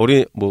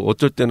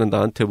어쩔 때는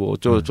나한테 뭐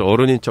어쩌고저쩌고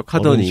어른인 척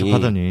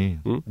하더니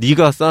응?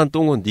 네가 쌓은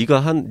똥은 네가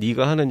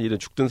하는 일은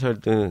죽든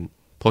살든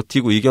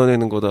버티고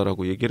이겨내는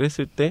거다라고 얘기를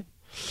했을 때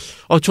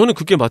저는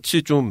그게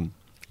마치 좀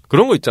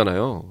그런 거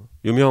있잖아요.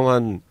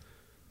 유명한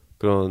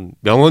그런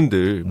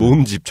명언들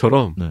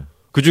모음집처럼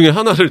그 중에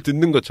하나를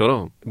듣는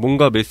것처럼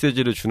뭔가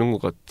메시지를 주는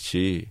것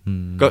같이.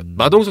 그러니까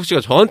마동석 씨가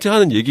저한테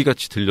하는 얘기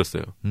같이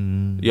들렸어요.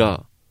 야,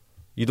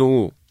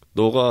 이동욱,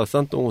 너가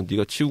싼 똥은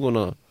네가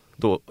치우거나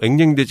너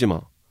앵앵대지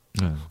마.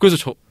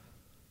 그래서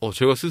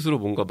제가 스스로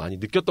뭔가 많이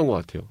느꼈던 것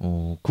같아요.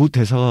 그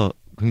대사가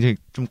굉장히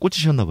좀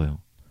꽂히셨나 봐요.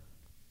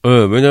 네,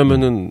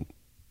 왜냐면은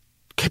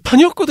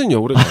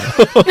개판이었거든요, 오래전에.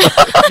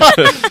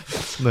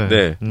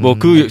 네. 뭐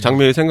그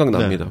장면이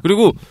생각납니다.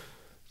 그리고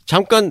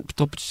잠깐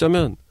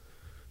덧붙이자면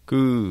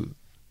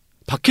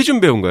박해준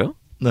배우인가요?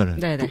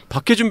 네네.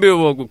 박해준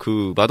배우하고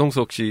그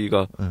마동석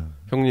씨가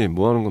형님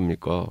뭐 하는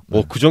겁니까?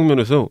 그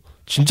장면에서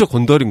진짜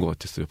건달인 것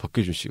같았어요.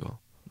 박해준 씨가.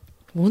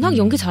 워낙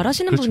연기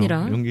잘하시는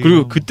분이라.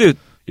 그리고 그때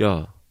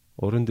야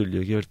어른들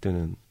얘기할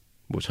때는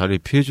뭐 자리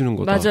피해주는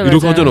거다. 맞아,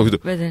 이렇게 하잖아.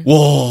 맞아.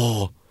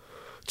 와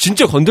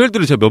진짜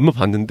건달들을 제가 몇몇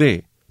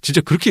봤는데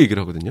진짜 그렇게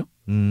얘기를 하거든요.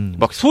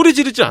 막 소리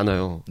지르지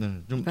않아요.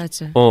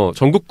 맞아.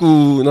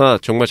 전국구나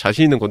정말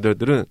자신 있는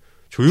건달들은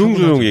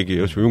조용조용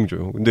얘기해요.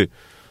 조용조용. 근데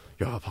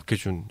야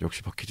박해준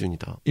역시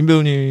박해준이다. 임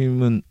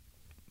배우님은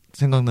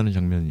생각나는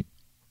장면이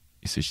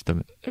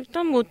있으시다면?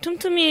 일단 뭐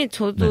틈틈이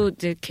저도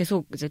이제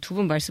계속 이제 두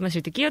분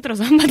말씀하실 때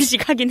끼어들어서 한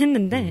마디씩 하긴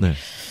했는데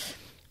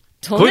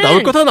저는 거의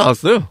나올 거 다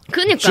나왔어요.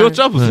 그러니까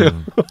쥐어짜 보세요.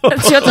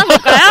 쥐어짜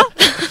볼까요?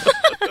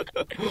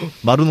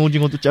 마른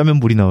오징어도 짜면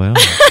물이 나와요.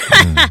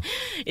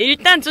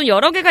 일단 좀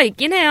여러 개가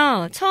있긴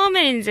해요.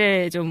 처음에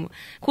이제 좀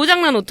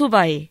고장난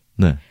오토바이.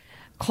 네.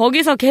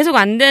 거기서 계속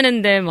안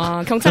되는데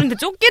막 경찰한테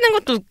쫓기는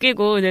것도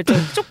웃기고 이제 저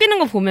쫓기는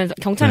거 보면서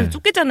경찰한테 네.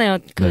 쫓기잖아요.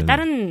 그 네.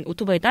 다른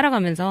오토바이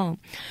따라가면서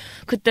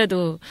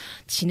그때도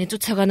지네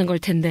쫓아가는 걸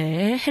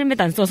텐데 헬멧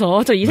안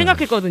써서 저 이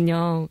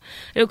생각했거든요.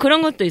 그리고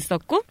그런 것도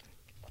있었고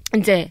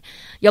이제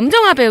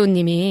염정아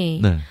배우님이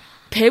네.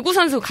 배구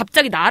선수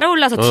갑자기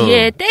날아올라서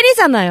뒤에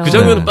때리잖아요. 그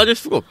장면은 빠질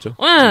수가 없죠.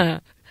 네.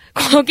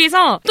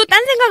 거기서 또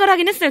딴 생각을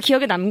하긴 했어요.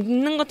 기억에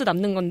남는 것도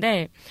남는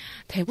건데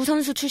배구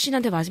선수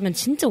출신한테 맞으면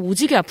진짜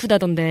오지게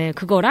아프다던데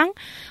그거랑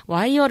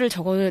와이어를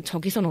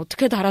저기서는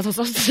어떻게 달아서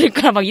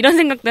썼을까 막 이런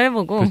생각도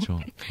해보고 그렇죠.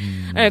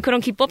 네,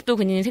 그런 기법도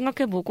그냥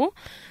생각해보고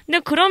근데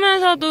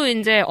그러면서도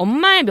이제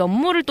엄마의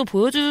면모를 또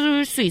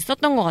보여줄 수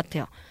있었던 것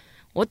같아요.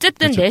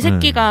 어쨌든 그렇죠. 내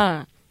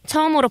새끼가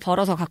처음으로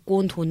벌어서 갖고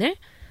온 돈을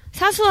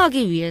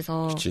사수하기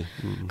위해서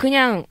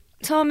그냥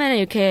처음에는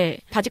이렇게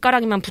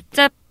바지가랑이만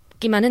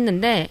붙잡기만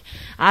했는데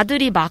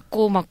아들이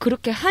맞고 막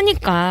그렇게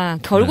하니까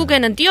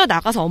결국에는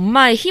뛰어나가서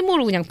엄마의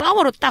힘으로 그냥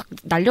파워로 딱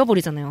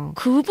날려버리잖아요.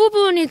 그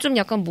부분이 좀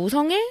약간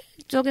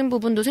모성애적인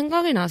부분도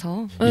생각이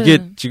나서 이게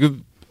네.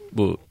 지금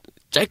뭐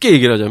짧게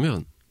얘기를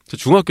하자면 저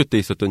중학교 때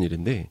있었던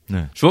일인데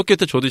네. 중학교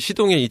때 저도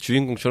시동의 이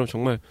주인공처럼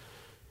정말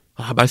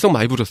말썽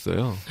많이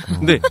부렸어요.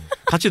 근데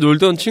같이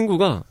놀던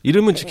친구가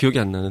이름은 기억이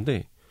안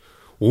나는데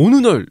어느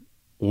날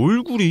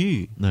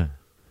얼굴이 네.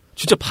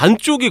 진짜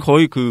반쪽이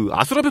거의 그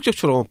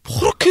아수라백작처럼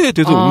포렇게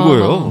돼서 온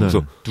거예요. 네.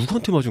 그래서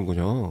누구한테 맞은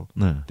거냐?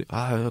 네.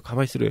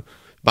 가만히 있으래.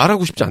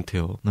 말하고 싶지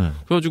않대요. 네.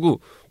 그래가지고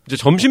이제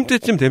점심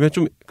때쯤 되면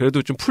좀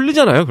그래도 좀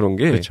풀리잖아요, 그런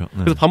게. 그렇죠.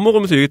 네. 그래서 밥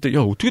먹으면서 얘기했더니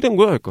야 어떻게 된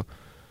거야? 그러니까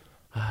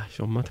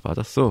엄마한테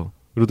맞았어.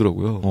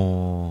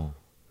 그러더라고요.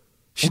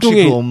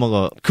 시동의 그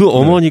엄마가 그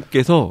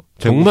어머니께서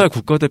정말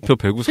국가대표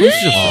배구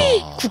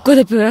선수셨어요.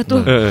 국가대표야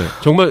또. 네,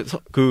 정말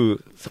그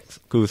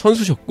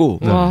선수셨고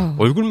와.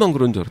 얼굴만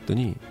그런 줄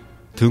알았더니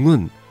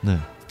등은 네.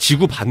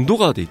 지구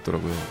반도가 돼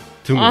있더라고요.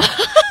 등은.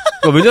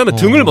 그러니까 왜냐하면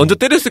등을 먼저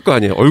때렸을 거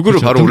아니에요. 얼굴을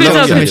그쵸, 바로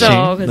올라간 게 그쵸,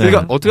 아니라. 그쵸.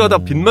 그러니까 어떻게 하다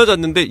빗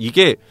맞았는데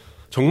이게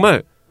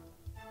정말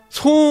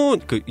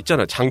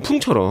있잖아요.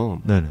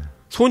 장풍처럼 네네.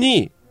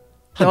 손이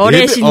한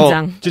열의 4배,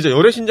 신장. 진짜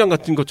열의 신장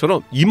같은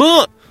것처럼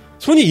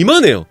손이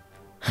이만해요.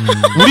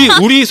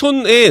 우리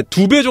손의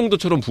 2배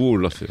정도처럼 부어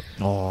올랐어요.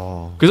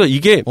 그래서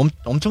이게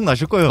엄청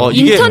나실 거예요.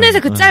 이게 인터넷에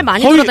그 짤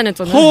많이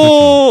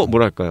돌아다녔잖아요.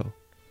 뭐랄까요?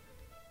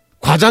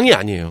 과장이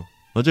아니에요.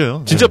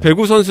 맞아요. 진짜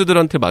배구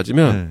선수들한테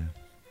맞으면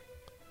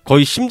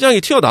거의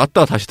심장이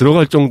튀어나왔다 다시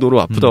들어갈 정도로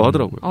아프다고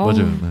하더라고요.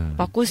 맞아요. 네.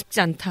 맞고 싶지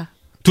않다.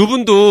 두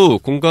분도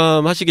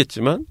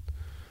공감하시겠지만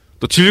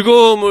또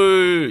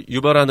즐거움을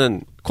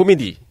유발하는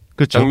코미디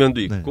그렇죠.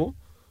 장면도 있고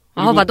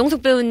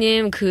마동석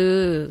배우님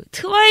그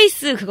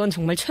트와이스 그건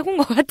정말 최고인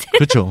것 같아.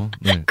 그렇죠.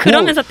 네.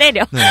 그러면서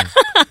때려. 네.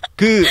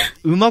 그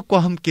음악과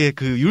함께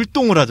그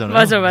율동을 하잖아요.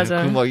 맞아.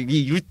 그 막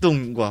이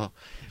율동과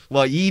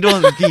와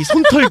이런 이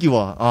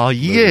손털기와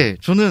이게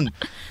저는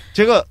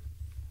제가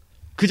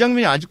그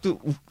장면이 아직도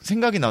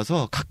생각이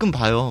나서 가끔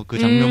봐요. 그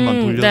장면만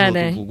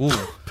돌려서 보고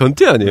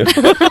변태 아니에요?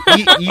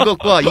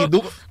 이것과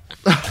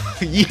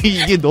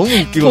이게 너무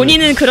웃기거든요.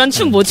 본인은 그런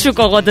춤 못 출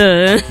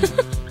거거든.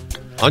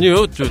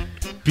 아니요, 저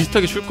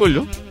비슷하게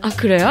출걸요? 아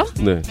그래요?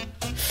 네.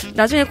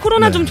 나중에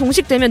코로나 좀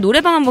종식되면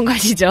노래방 한번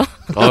가시죠.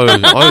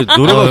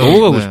 노래방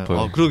너무 가고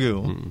싶어요.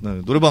 그러게요.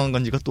 네, 노래방 안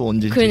간 지가 또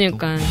언제인지.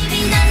 그러니까.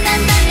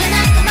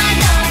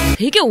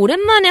 되게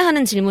오랜만에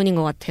하는 질문인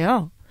것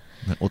같아요.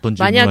 네, 어떤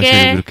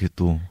만약에 이렇게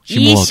또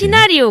이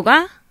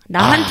시나리오가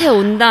나한테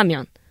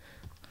온다면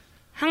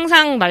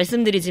항상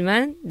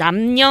말씀드리지만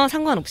남녀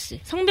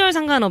상관없이 성별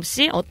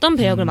상관없이 어떤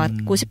배역을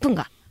맡고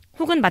싶은가?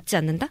 혹은 맡지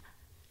않는다?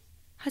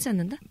 하지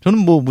않는다? 저는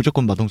뭐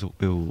무조건 마동석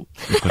배우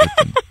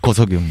역할했던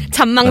거석이 형.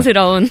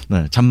 잔망스러운.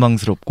 네,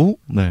 잔망스럽고,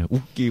 네,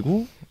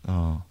 웃기고,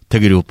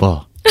 대길이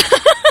오빠.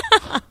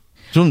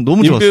 저는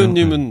너무 좋았어요. 임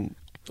배우님은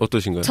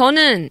어떠신가요?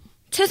 저는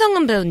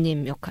최성은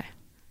배우님 역할.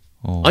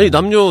 아니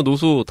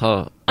남녀노소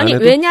다. 아니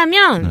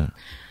왜냐면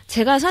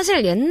제가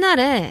사실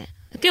옛날에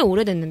꽤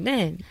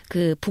오래됐는데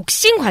그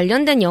복싱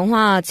관련된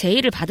영화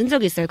제의를 받은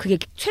적이 있어요. 그게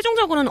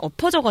최종적으로는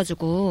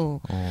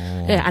엎어져가지고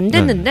안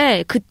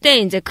됐는데 그때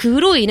이제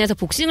그로 인해서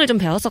복싱을 좀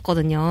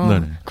배웠었거든요.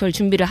 네네. 그걸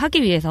준비를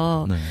하기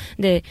위해서.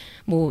 근데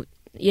뭐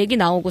얘기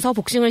나오고서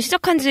복싱을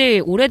시작한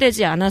지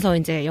오래되지 않아서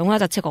이제 영화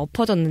자체가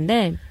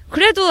엎어졌는데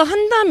그래도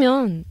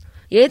한다면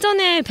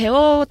예전에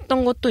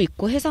배웠던 것도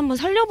있고 해서 한번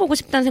살려보고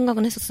싶다는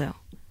생각은 했었어요.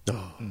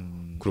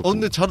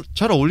 근데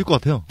잘 어울릴 것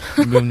같아요.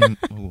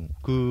 김배우님하고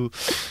그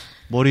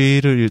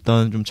머리를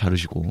일단 좀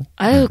자르시고.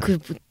 아유 그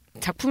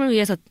작품을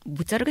위해서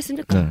못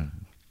자르겠습니까? 네.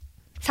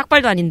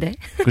 삭발도 아닌데.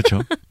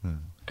 그렇죠. 네.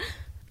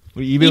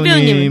 우리 이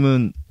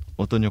배우님은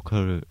어떤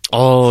역할을?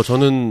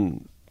 저는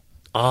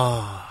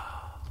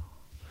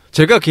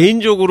제가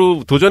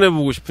개인적으로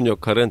도전해보고 싶은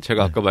역할은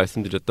제가 아까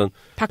말씀드렸던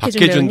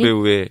박해준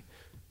배우의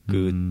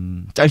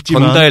그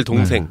짧지만 건달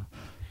동생.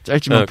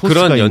 짧지만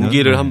그런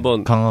연기를 있는,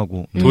 한번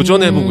강하고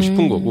도전해보고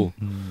싶은 거고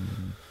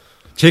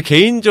제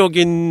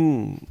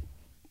개인적인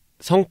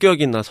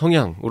성격이나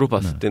성향으로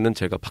봤을 때는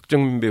제가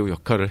박정민 배우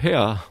역할을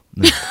해야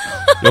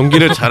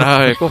연기를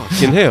잘할 것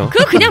같긴 해요.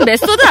 그거 그냥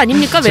메소드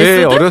아닙니까? 메소드?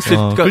 제 어렸을 때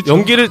그러니까 그렇죠.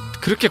 연기를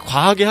그렇게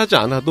과하게 하지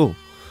않아도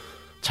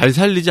잘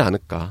살리지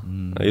않을까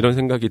이런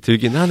생각이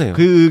들긴 하네요.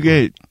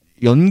 그게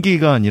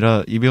연기가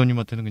아니라 이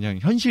배우님한테는 그냥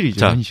현실이죠.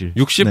 자, 현실.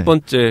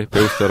 60번째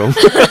배우사롱.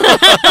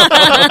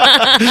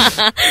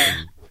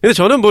 근데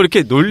저는 뭐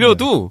이렇게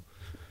놀려도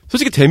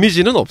솔직히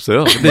데미지는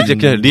없어요. 근데 이제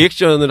그냥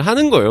리액션을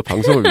하는 거예요.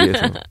 방송을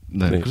위해서.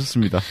 네,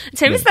 그렇습니다.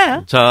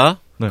 재밌어요. 자,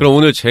 네. 그럼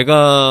오늘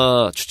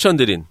제가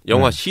추천드린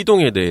영화 네.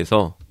 시동에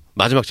대해서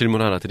마지막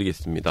질문 하나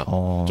드리겠습니다.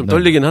 좀 네.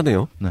 떨리긴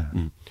하네요. 네.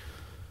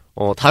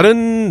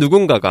 다른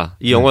누군가가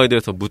이 영화에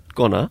대해서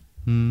묻거나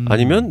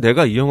아니면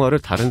내가 이 영화를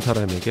다른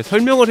사람에게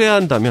설명을 해야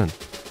한다면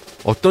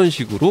어떤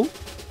식으로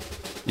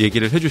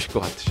얘기를 해주실 것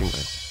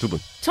같으신가요? 두 분.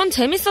 전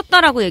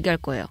재밌었다라고 얘기할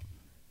거예요.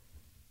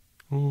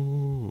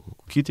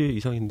 기대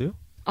이상인데요?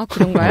 아,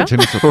 그런가요?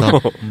 재밌었다.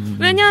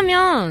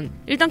 왜냐하면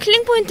일단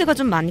킬링 포인트가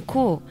좀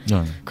많고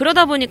네.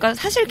 그러다 보니까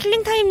사실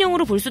킬링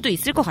타임용으로 볼 수도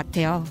있을 것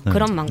같아요. 네.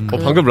 그런 만큼.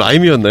 방금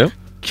라임이었나요?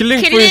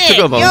 킬링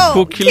포인트가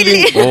많고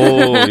킬링.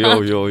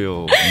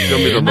 요.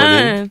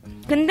 네.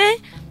 근데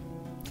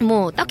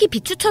뭐 딱히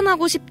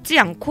비추천하고 싶지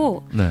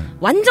않고 네.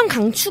 완전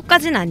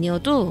강추까지는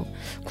아니어도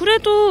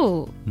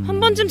그래도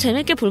한 번쯤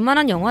재밌게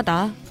볼만한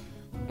영화다.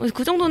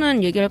 그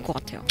정도는 얘기할 것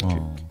같아요.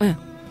 네.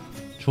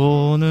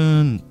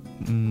 저는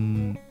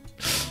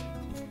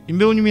임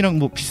배우님이랑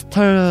뭐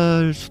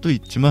비슷할 수도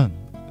있지만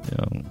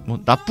그냥 뭐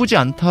나쁘지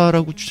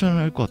않다라고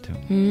추천할 것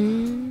같아요.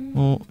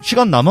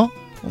 시간 남아?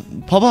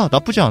 봐봐,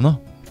 나쁘지 않아.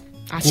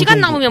 아, 시간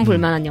남으면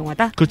볼만한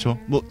영화다. 그렇죠.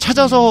 뭐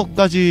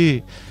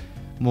찾아서까지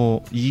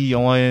뭐 이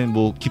영화에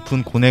뭐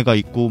깊은 고뇌가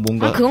있고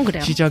뭔가 그건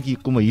그래요. 시작이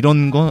있고 뭐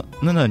이런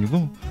거는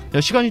아니고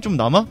야 시간이 좀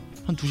남아?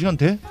 한 2시간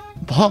돼?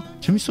 봐,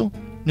 재밌어.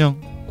 그냥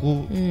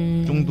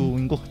그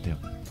정도인 것 같아요.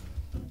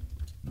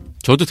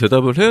 저도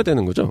대답을 해야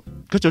되는 거죠?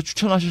 그렇죠.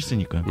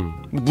 추천하셨으니까요.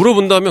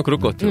 물어본다면 그럴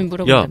것 같아요.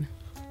 물어본다면.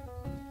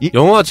 야,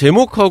 영화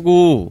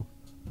제목하고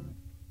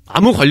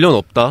아무 관련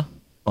없다.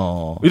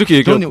 이렇게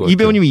얘기할 것 같아요. 이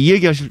배우님이 이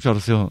얘기 하실 줄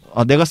알았어요.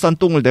 아, 내가 싼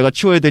똥을 내가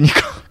치워야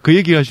되니까 그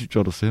얘기 하실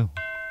줄 알았어요.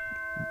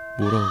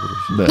 뭐라고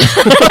그러시네.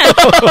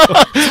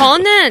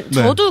 저는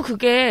저도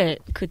그게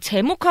그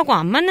제목하고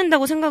안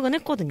맞는다고 생각은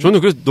했거든요. 저는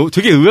그래서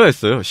되게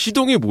의아했어요.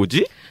 시동이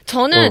뭐지?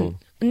 저는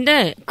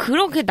근데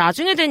그렇게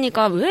나중에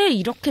되니까 왜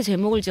이렇게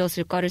제목을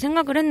지었을까를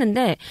생각을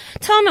했는데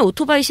처음에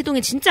오토바이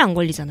시동이 진짜 안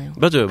걸리잖아요.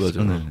 맞아요.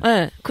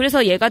 네,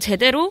 그래서 얘가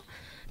제대로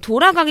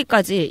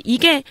돌아가기까지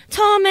이게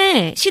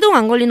처음에 시동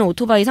안 걸리는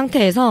오토바이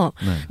상태에서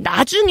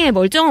나중에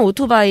멀쩡한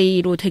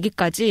오토바이로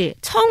되기까지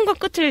처음과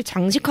끝을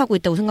장식하고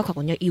있다고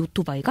생각하거든요. 이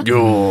오토바이가.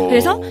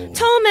 그래서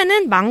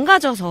처음에는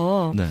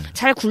망가져서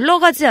잘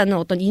굴러가지 않는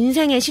어떤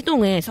인생의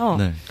시동에서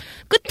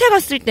끝에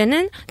갔을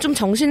때는 좀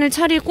정신을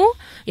차리고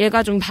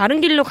얘가 좀 바른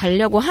길로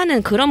가려고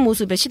하는 그런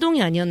모습의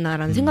시동이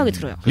아니었나라는 생각이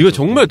들어요. 이거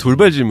정말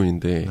돌발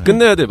질문인데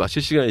끝내야 될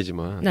마칠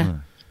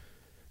시간이지만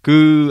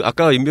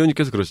아까 임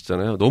배우님께서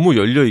그러셨잖아요. 너무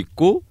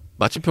열려있고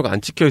마침표가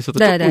안 찍혀있어도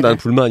조금 난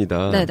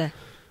불만이다. 네네.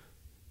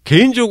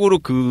 개인적으로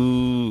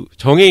그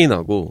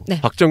정혜인하고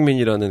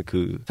박정민이라는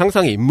그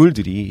상상의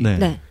인물들이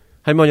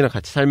할머니랑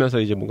같이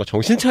살면서 이제 뭔가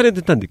정신 차린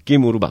듯한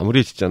느낌으로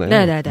마무리 짓잖아요.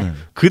 네네네.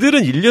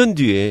 그들은 1년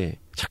뒤에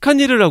착한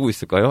일을 하고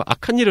있을까요?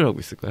 악한 일을 하고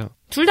있을까요?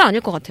 둘 다 아닐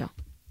것 같아요.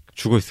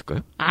 죽어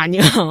있을까요?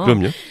 아니요.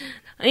 그럼요.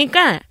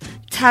 그러니까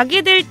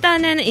자기들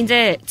딴에는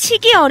이제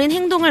치기 어린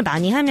행동을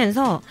많이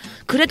하면서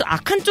그래도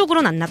악한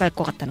쪽으로는 안 나갈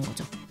것 같다는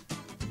거죠.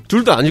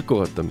 둘 다 아닐 것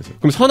같다면서요.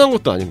 그럼 선한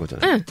것도 아닌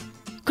거잖아요. 응.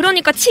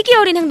 그러니까 치기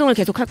어린 행동을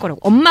계속 할 거라고.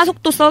 엄마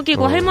속도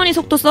썩이고 할머니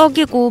속도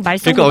썩이고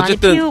말썽도 그러니까 많이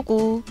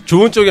피우고.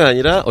 좋은 쪽이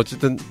아니라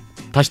어쨌든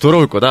다시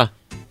돌아올 거다.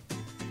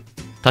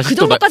 다시 그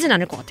정도까지는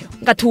아닐 것 같아요.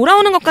 그러니까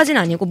돌아오는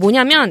것까지는 아니고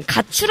뭐냐면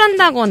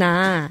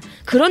가출한다거나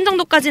그런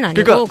정도까지는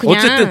아니고 그러니까 그냥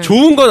어쨌든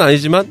좋은 건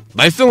아니지만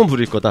말썽은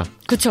부릴 거다.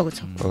 그쵸.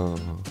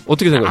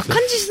 어떻게 생각하세요?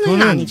 악한 짓은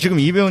저는 아니죠. 지금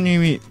이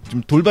배우님이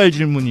좀 돌발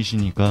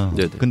질문이시니까.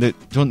 네네. 근데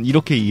전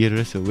이렇게 이해를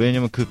했어요.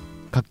 왜냐면 그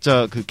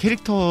각자 그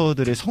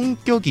캐릭터들의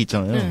성격이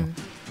있잖아요.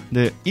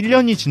 근데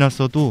 1년이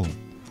지났어도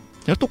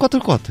그냥 똑같을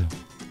것 같아요.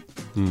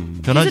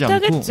 변하지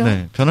비슷하겠죠.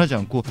 않고, 변하지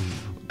않고.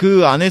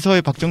 그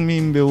안에서의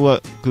박정민 배우와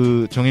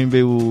그 정혜인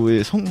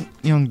배우의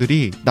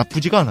성향들이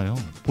나쁘지가 않아요.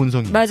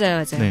 본성이.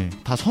 맞아요. 네,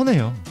 다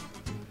선해요.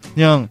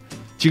 그냥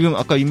지금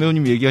아까 임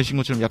배우님 얘기하신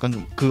것처럼 약간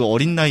좀 그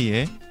어린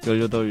나이에 18,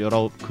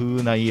 19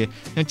 그 나이에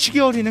그냥 치기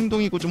어린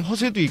행동이고 좀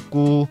허세도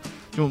있고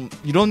좀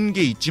이런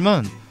게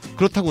있지만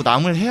그렇다고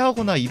남을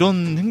해하거나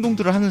이런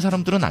행동들을 하는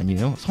사람들은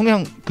아니에요.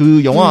 성향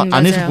그 영화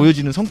안에서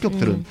보여지는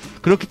성격들은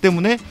그렇기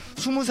때문에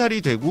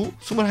 20살이 되고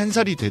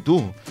 21살이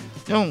돼도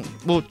그냥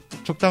뭐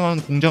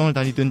적당한 공장을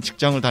다니든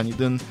직장을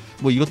다니든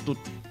뭐 이것도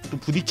또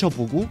부딪혀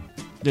보고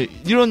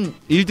이런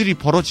일들이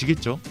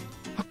벌어지겠죠.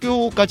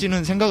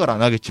 학교까지는 생각을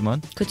안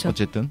하겠지만 그쵸.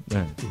 어쨌든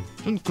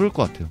좀 그럴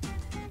것 같아요.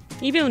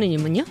 이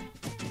배우님은요?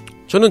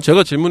 저는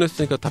제가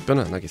질문했으니까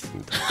답변은 안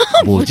하겠습니다.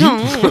 뭐지?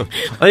 아니,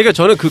 그러니까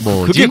저는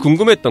그게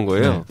궁금했던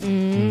거예요.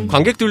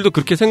 관객들도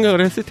그렇게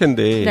생각을 했을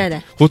텐데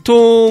네네.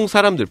 보통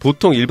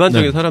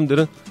일반적인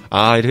사람들은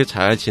아 이렇게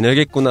잘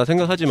지내겠구나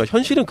생각하지만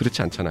현실은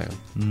그렇지 않잖아요.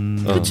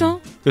 그렇죠.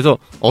 그래서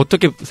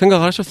어떻게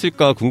생각을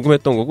하셨을까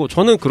궁금했던 거고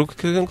저는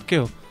그렇게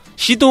생각해요.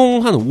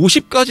 시동 한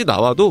 50까지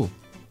나와도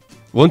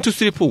 1, 2,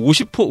 3, 4,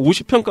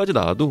 50편까지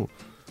나와도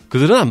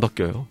그들은 안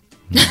바뀌어요.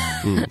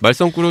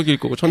 말썽꾸러기일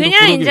거고 천둥꾸러기일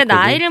거고. 그냥 이제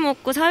나이를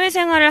먹고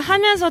사회생활을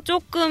하면서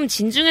조금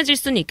진중해질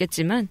수는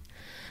있겠지만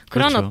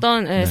그런 그렇죠.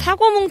 어떤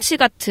사고뭉치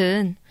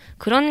같은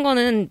그런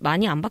거는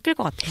많이 안 바뀔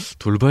것 같아요.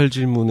 돌발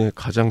질문에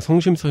가장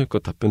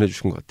성심성의껏 답변해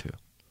주신 것 같아요.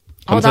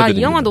 나 이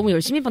영화 너무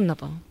열심히 봤나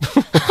봐.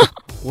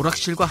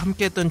 오락실과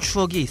함께했던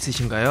추억이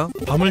있으신가요?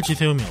 밤을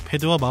지새우며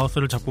패드와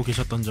마우스를 잡고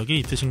계셨던 적이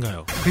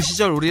있으신가요? 그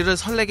시절 우리를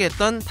설레게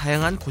했던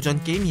다양한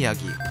고전 게임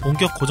이야기.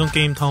 본격 고전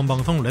게임 타운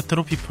방송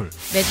레트로 피플.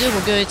 매주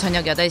목요일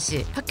저녁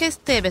 8시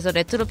팟캐스트 앱에서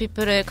레트로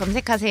피플을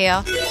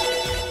검색하세요.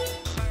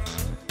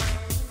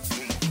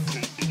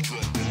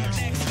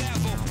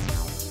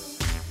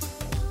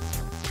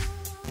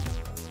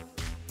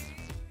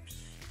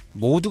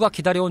 모두가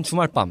기다려온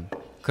주말밤.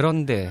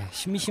 그런데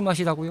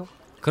심심하시다고요?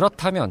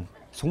 그렇다면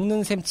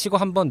속는 셈 치고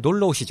한번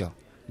놀러 오시죠.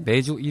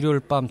 매주 일요일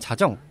밤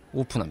자정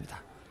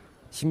오픈합니다.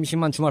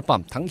 심심한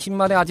주말밤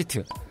당신만의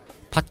아지트.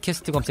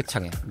 팟캐스트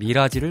검색창에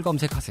미라지를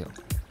검색하세요.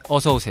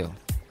 어서 오세요.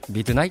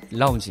 미드나잇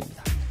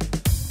라운지입니다.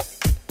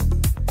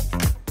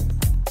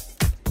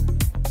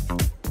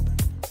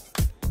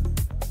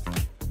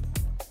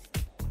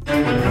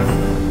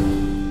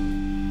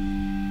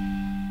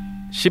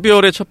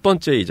 (12월의) 첫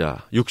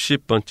번째이자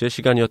 60번째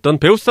시간이었던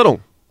배우사롱.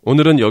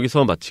 오늘은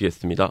여기서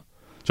마치겠습니다.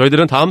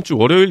 저희들은 다음 주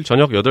월요일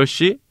저녁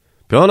 8시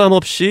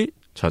변함없이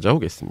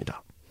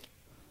찾아오겠습니다.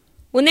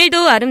 오늘도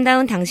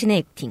아름다운 당신의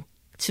액팅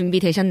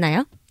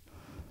준비되셨나요?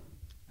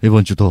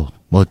 이번 주도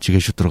멋지게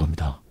슛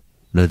들어갑니다.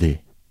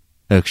 레디,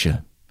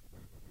 액션.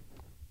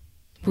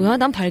 뭐야,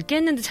 난 밝게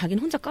했는데 자긴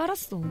혼자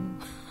깔았어.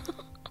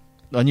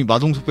 아니,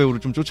 마동석 배우를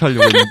좀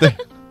쫓아하려고 했는데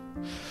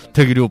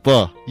대길이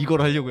오빠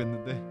이걸 하려고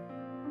했는데.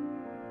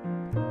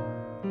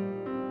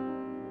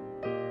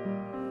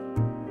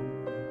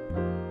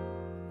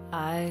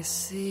 I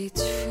see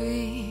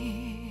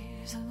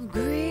trees of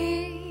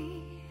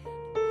green,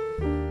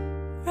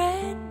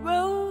 red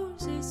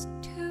roses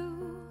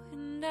too,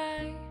 and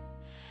I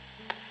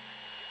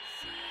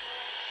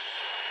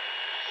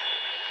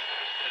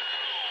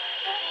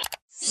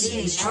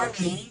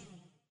CHRP